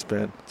 9-foot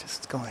wingspan.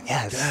 Just going,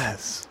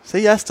 yes. Say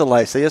yes to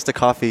life. Say yes to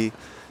coffee.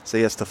 Say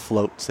yes to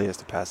Float. Say yes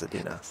to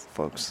Pasadena,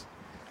 folks.